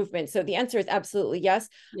artists and movements. So the answer is absolutely yes.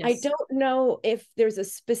 I don't know if there's a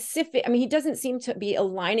specific, I mean, he doesn't seem to be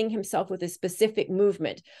aligning himself with a specific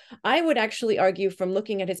movement. I would actually argue from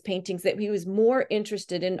looking at his paintings that he was more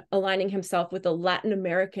interested in aligning himself himself with a Latin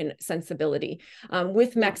American sensibility,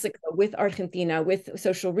 with Mexico, with Argentina, with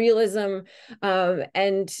social realism.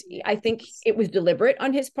 And I think it was deliberate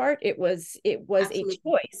on his part. It was Absolutely. A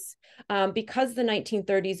choice. Because the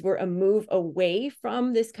 1930s were a move away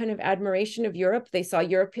from this kind of admiration of Europe. They saw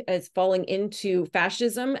Europe as falling into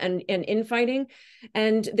fascism and infighting.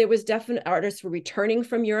 And there was definite artists were returning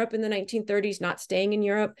from Europe in the 1930s, not staying in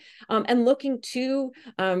Europe, and looking to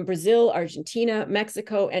Brazil, Argentina,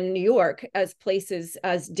 Mexico, and New York as places,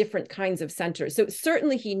 as different kinds of centers. So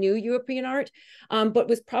certainly he knew European art, but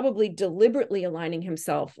was probably deliberately aligning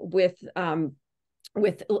himself with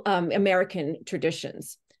American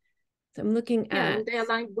traditions. So I'm looking at... and they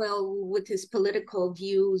aligned well with his political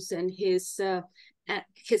views and his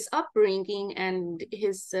upbringing and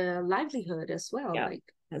his livelihood as well. Yeah,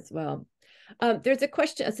 as well. There's a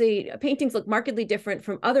question, paintings look markedly different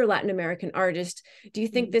from other Latin American artists. Do you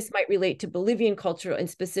think this might relate to Bolivian culture and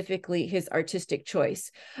specifically his artistic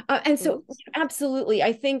choice? And so absolutely,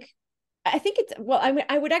 I think it's, well,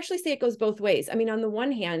 I would actually say it goes both ways. I mean, on the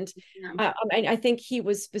one hand, I think he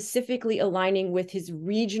was specifically aligning with his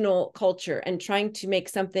regional culture and trying to make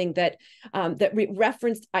something that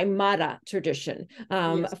referenced Aymara tradition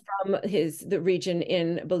from the region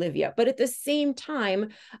in Bolivia. But at the same time,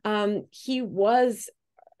 he was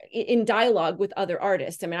in dialogue with other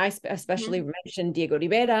artists. I mean, I especially mentioned Diego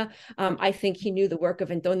Rivera. I think he knew the work of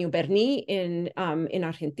Antonio Berni in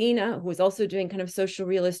Argentina, who was also doing kind of social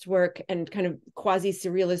realist work and kind of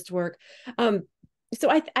quasi-surrealist work. So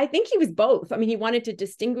I think he was both. I mean, he wanted to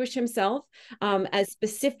distinguish himself as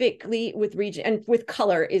specifically with region, and with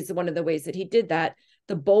color is one of the ways that he did that.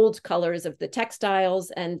 The bold colors of the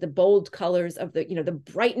textiles and the bold colors of the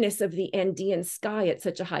brightness of the Andean sky at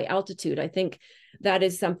such a high altitude. I think that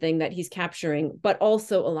is something that he's capturing, but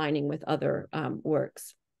also aligning with other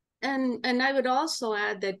works. And I would also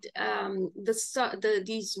add that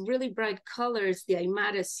these really bright colors, the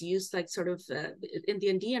Aymaras use, like sort of in the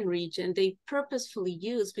Andean region, they purposefully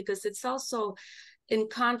use, because it's also in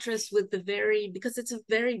contrast with because it's a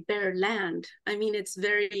very bare land. I mean, it's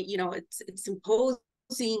very, it's imposing,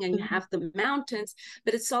 and you have the mountains,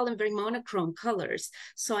 but it's all in very monochrome colors.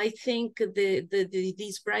 So I think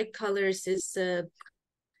these bright colors is a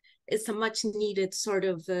much needed sort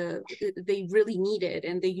of they really need it,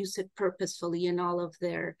 and they use it purposefully in all of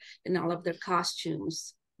their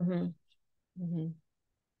costumes. Then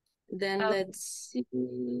let's see,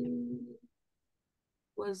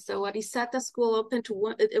 was the Warisata school open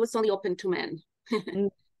to it was only open to men.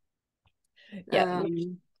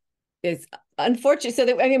 Is unfortunate. So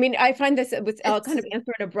that, I mean, I find this I'll kind of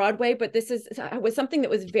answer in a broad way, but this was something that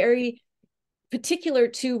was very particular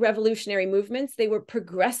to revolutionary movements. They were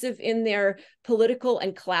progressive in their political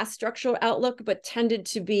and class structural outlook, but tended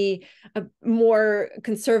to be more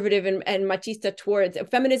conservative and machista towards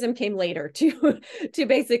feminism. Came later to Latin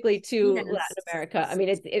America. I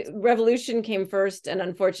mean, revolution came first, and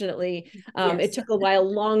unfortunately, it took a while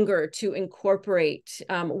longer to incorporate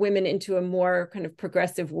women into a more kind of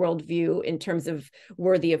progressive worldview in terms of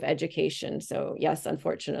worthy of education. So yes,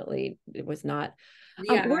 unfortunately, it was not.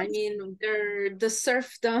 Yeah, I mean, the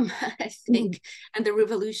serfdom, I think, and the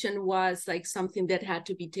revolution was like something that had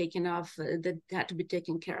to be taken off, that had to be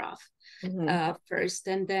taken care of first,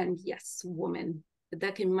 and then yes, women. But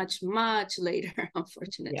that came much, much later,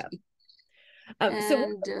 unfortunately. Yeah.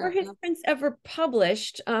 So were his prints ever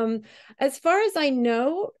published? As far as I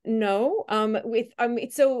know, no. I've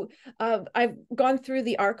gone through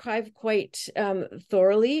the archive quite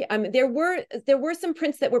thoroughly. There were some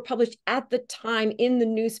prints that were published at the time in the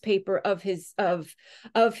newspaper of his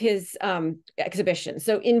exhibition.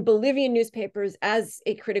 So in Bolivian newspapers as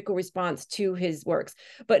a critical response to his works,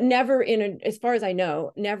 but never as far as I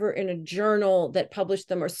know, never in a journal that published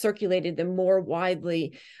them or circulated them more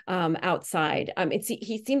widely outside.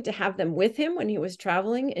 He seemed to have them with him when he was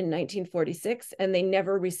traveling in 1946, and they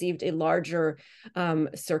never received a larger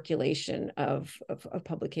circulation of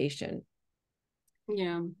publication.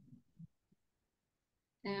 Yeah.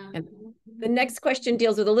 And the next question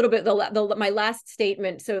deals with a little bit my last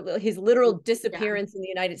statement. So his literal disappearance in the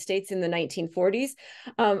United States in the 1940s.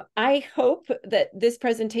 I hope that this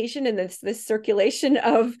presentation and this circulation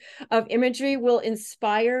of imagery will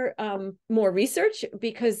inspire more research,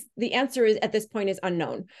 because the answer is at this point is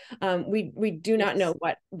unknown. We do not know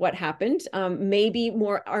what happened. Maybe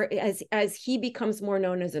more as he becomes more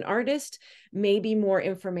known as an artist, maybe more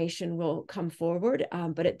information will come forward.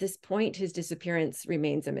 But at this point, his disappearance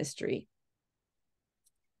remains a mystery.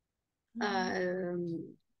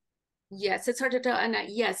 Yes, it's hard to tell. And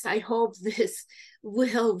yes, I hope this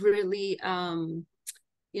will really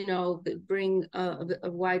you know, bring a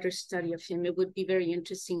wider study of him. It would be very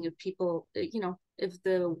interesting if people, you know,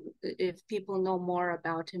 if people know more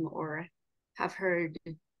about him or have heard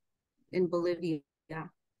in Bolivia.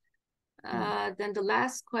 Then the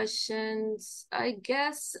last questions, I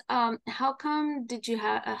guess, how come did you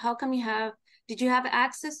have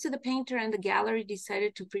access to the painter and the gallery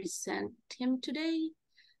decided to present him today?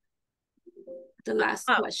 The last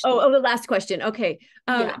question. The last question. Okay.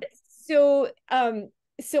 Yeah.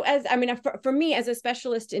 So as, I mean, for me as a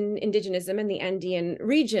specialist in Indigenism in the Andean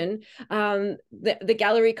region, the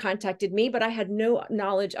gallery contacted me, but I had no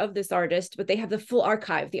knowledge of this artist, but they have the full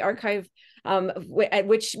archive,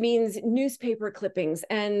 which means newspaper clippings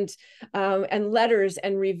and letters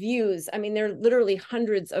and reviews. I mean, there are literally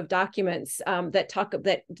hundreds of documents that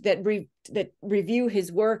review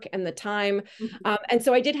his work and the time. And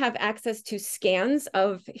so I did have access to scans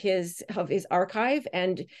of his archive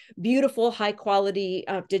and beautiful high quality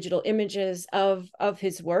digital images of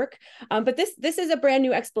his work. But this is a brand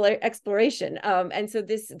new exploration. And so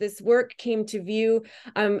this work came to view.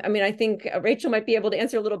 I mean, I think Rachel might be able to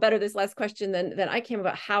answer a little better this last question than I can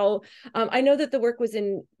about how. I know that the work was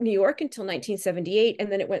in New York until 1978,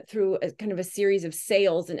 and then it went through a kind of a series of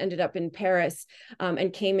sales and ended up in Paris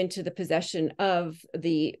and came into the possession of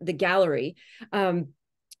the gallery.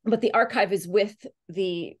 But the archive is with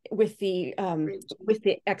the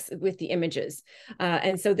images,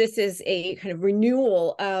 and so this is a kind of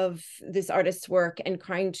renewal of this artist's work and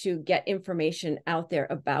trying to get information out there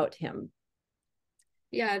about him.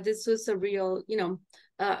 Yeah, this was a real, you know,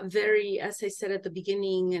 very, as I said at the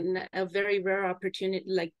beginning, and a very rare opportunity.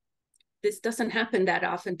 Like, this doesn't happen that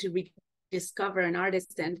often to discover an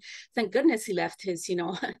artist, and thank goodness he left his, you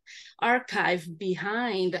know, archive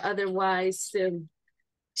behind. Otherwise,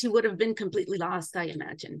 she would have been completely lost, I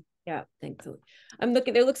imagine. Yeah, thanks. I'm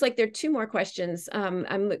looking, there looks like there are two more questions.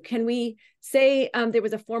 Can we say there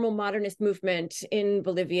was a formal modernist movement in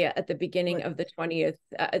Bolivia at the beginning of the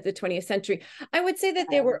 20th century? I would say that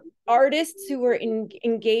there were artists who were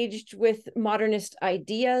engaged with modernist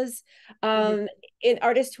ideas,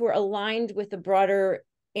 artists who were aligned with the broader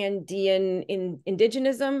Andean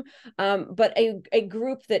Indigenism, but a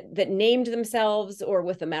group that named themselves or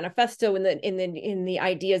with a manifesto in the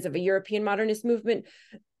ideas of a European modernist movement,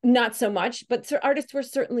 not so much, but artists were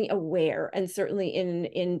certainly aware and certainly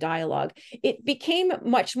in dialogue. It became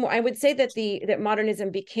much more, I would say that that modernism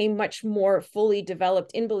became much more fully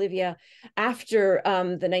developed in Bolivia after the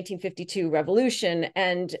 1952 revolution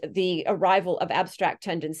and the arrival of abstract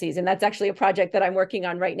tendencies. And that's actually a project that I'm working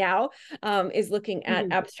on right now, is looking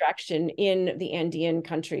at abstraction in the Andean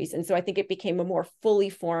countries. And so I think it became a more fully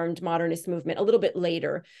formed modernist movement a little bit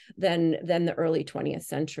later than the early 20th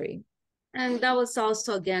century. And that was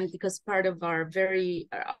also, again, because part of our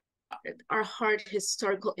our hard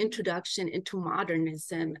historical introduction into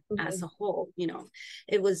modernism as a whole. You know,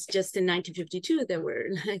 it was just in 1952 that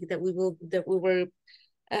we were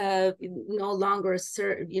no longer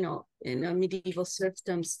in a medieval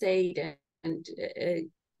serfdom state and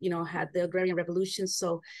you know, had the agrarian revolution.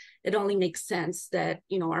 So it only makes sense that,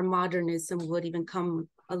 you know, our modernism would even come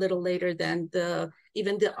a little later than the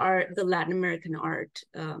Latin American art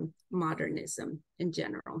modernism in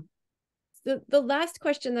general. The last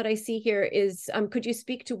question that I see here is, could you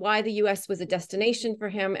speak to why the U.S. was a destination for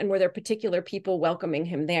him, and were there particular people welcoming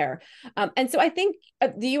him there? And so I think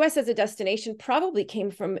the U.S. as a destination probably came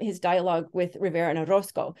from his dialogue with Rivera and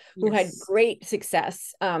Orozco, who had great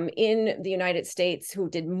success in the United States, who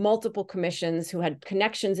did multiple commissions, who had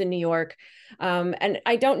connections in New York. And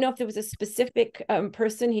I don't know if there was a specific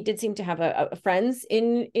person. He did seem to have friends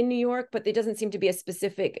in New York, but there doesn't seem to be a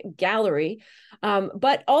specific gallery.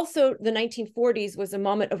 But also the 1940s was a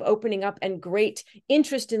moment of opening up and great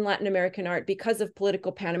interest in Latin American art because of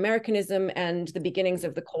political Pan-Americanism and the beginnings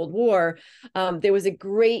of the Cold War. There was a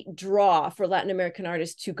great draw for Latin American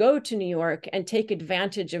artists to go to New York and take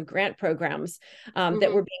advantage of grant programs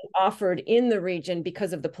that were being offered in the region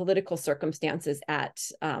because of the political circumstances at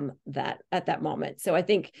that moment. So I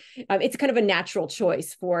think it's kind of a natural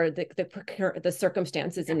choice for the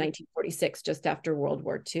circumstances in 1946, just after World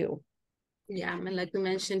War II. Yeah, and like we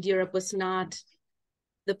mentioned, Europe was not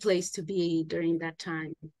the place to be during that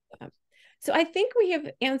time. So I think we have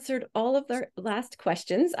answered all of the last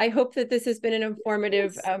questions. I hope that this has been an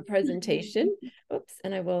informative presentation. Oops,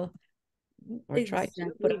 and I will try to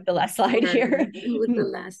put up the last slide here. With the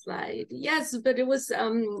last slide. Yes, but it was,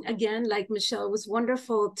 again, like Michelle, it was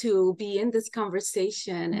wonderful to be in this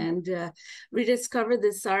conversation and rediscover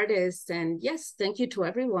this artist. And yes, thank you to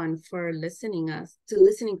everyone for listening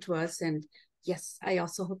to us. And yes, I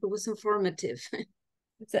also hope it was informative.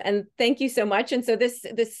 So, and thank you so much. And so this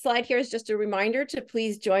slide here is just a reminder to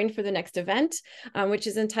please join for the next event, which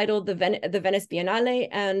is entitled the Venice Biennale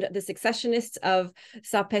and the Successionists of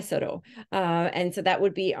Sa Pesaro. And so that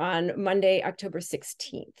would be on Monday, October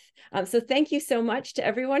 16th. So thank you so much to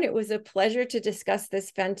everyone. It was a pleasure to discuss this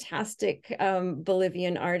fantastic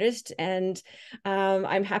Bolivian artist. And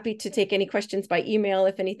I'm happy to take any questions by email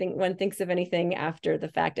if anyone thinks of anything after the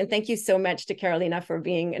fact. And thank you so much to Carolina for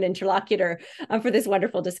being an interlocutor for this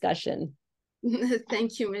wonderful discussion.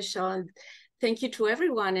 Thank you, Michelle. Thank you to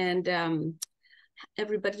everyone, and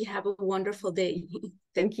everybody have a wonderful day.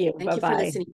 Thank you. Thank you for listening.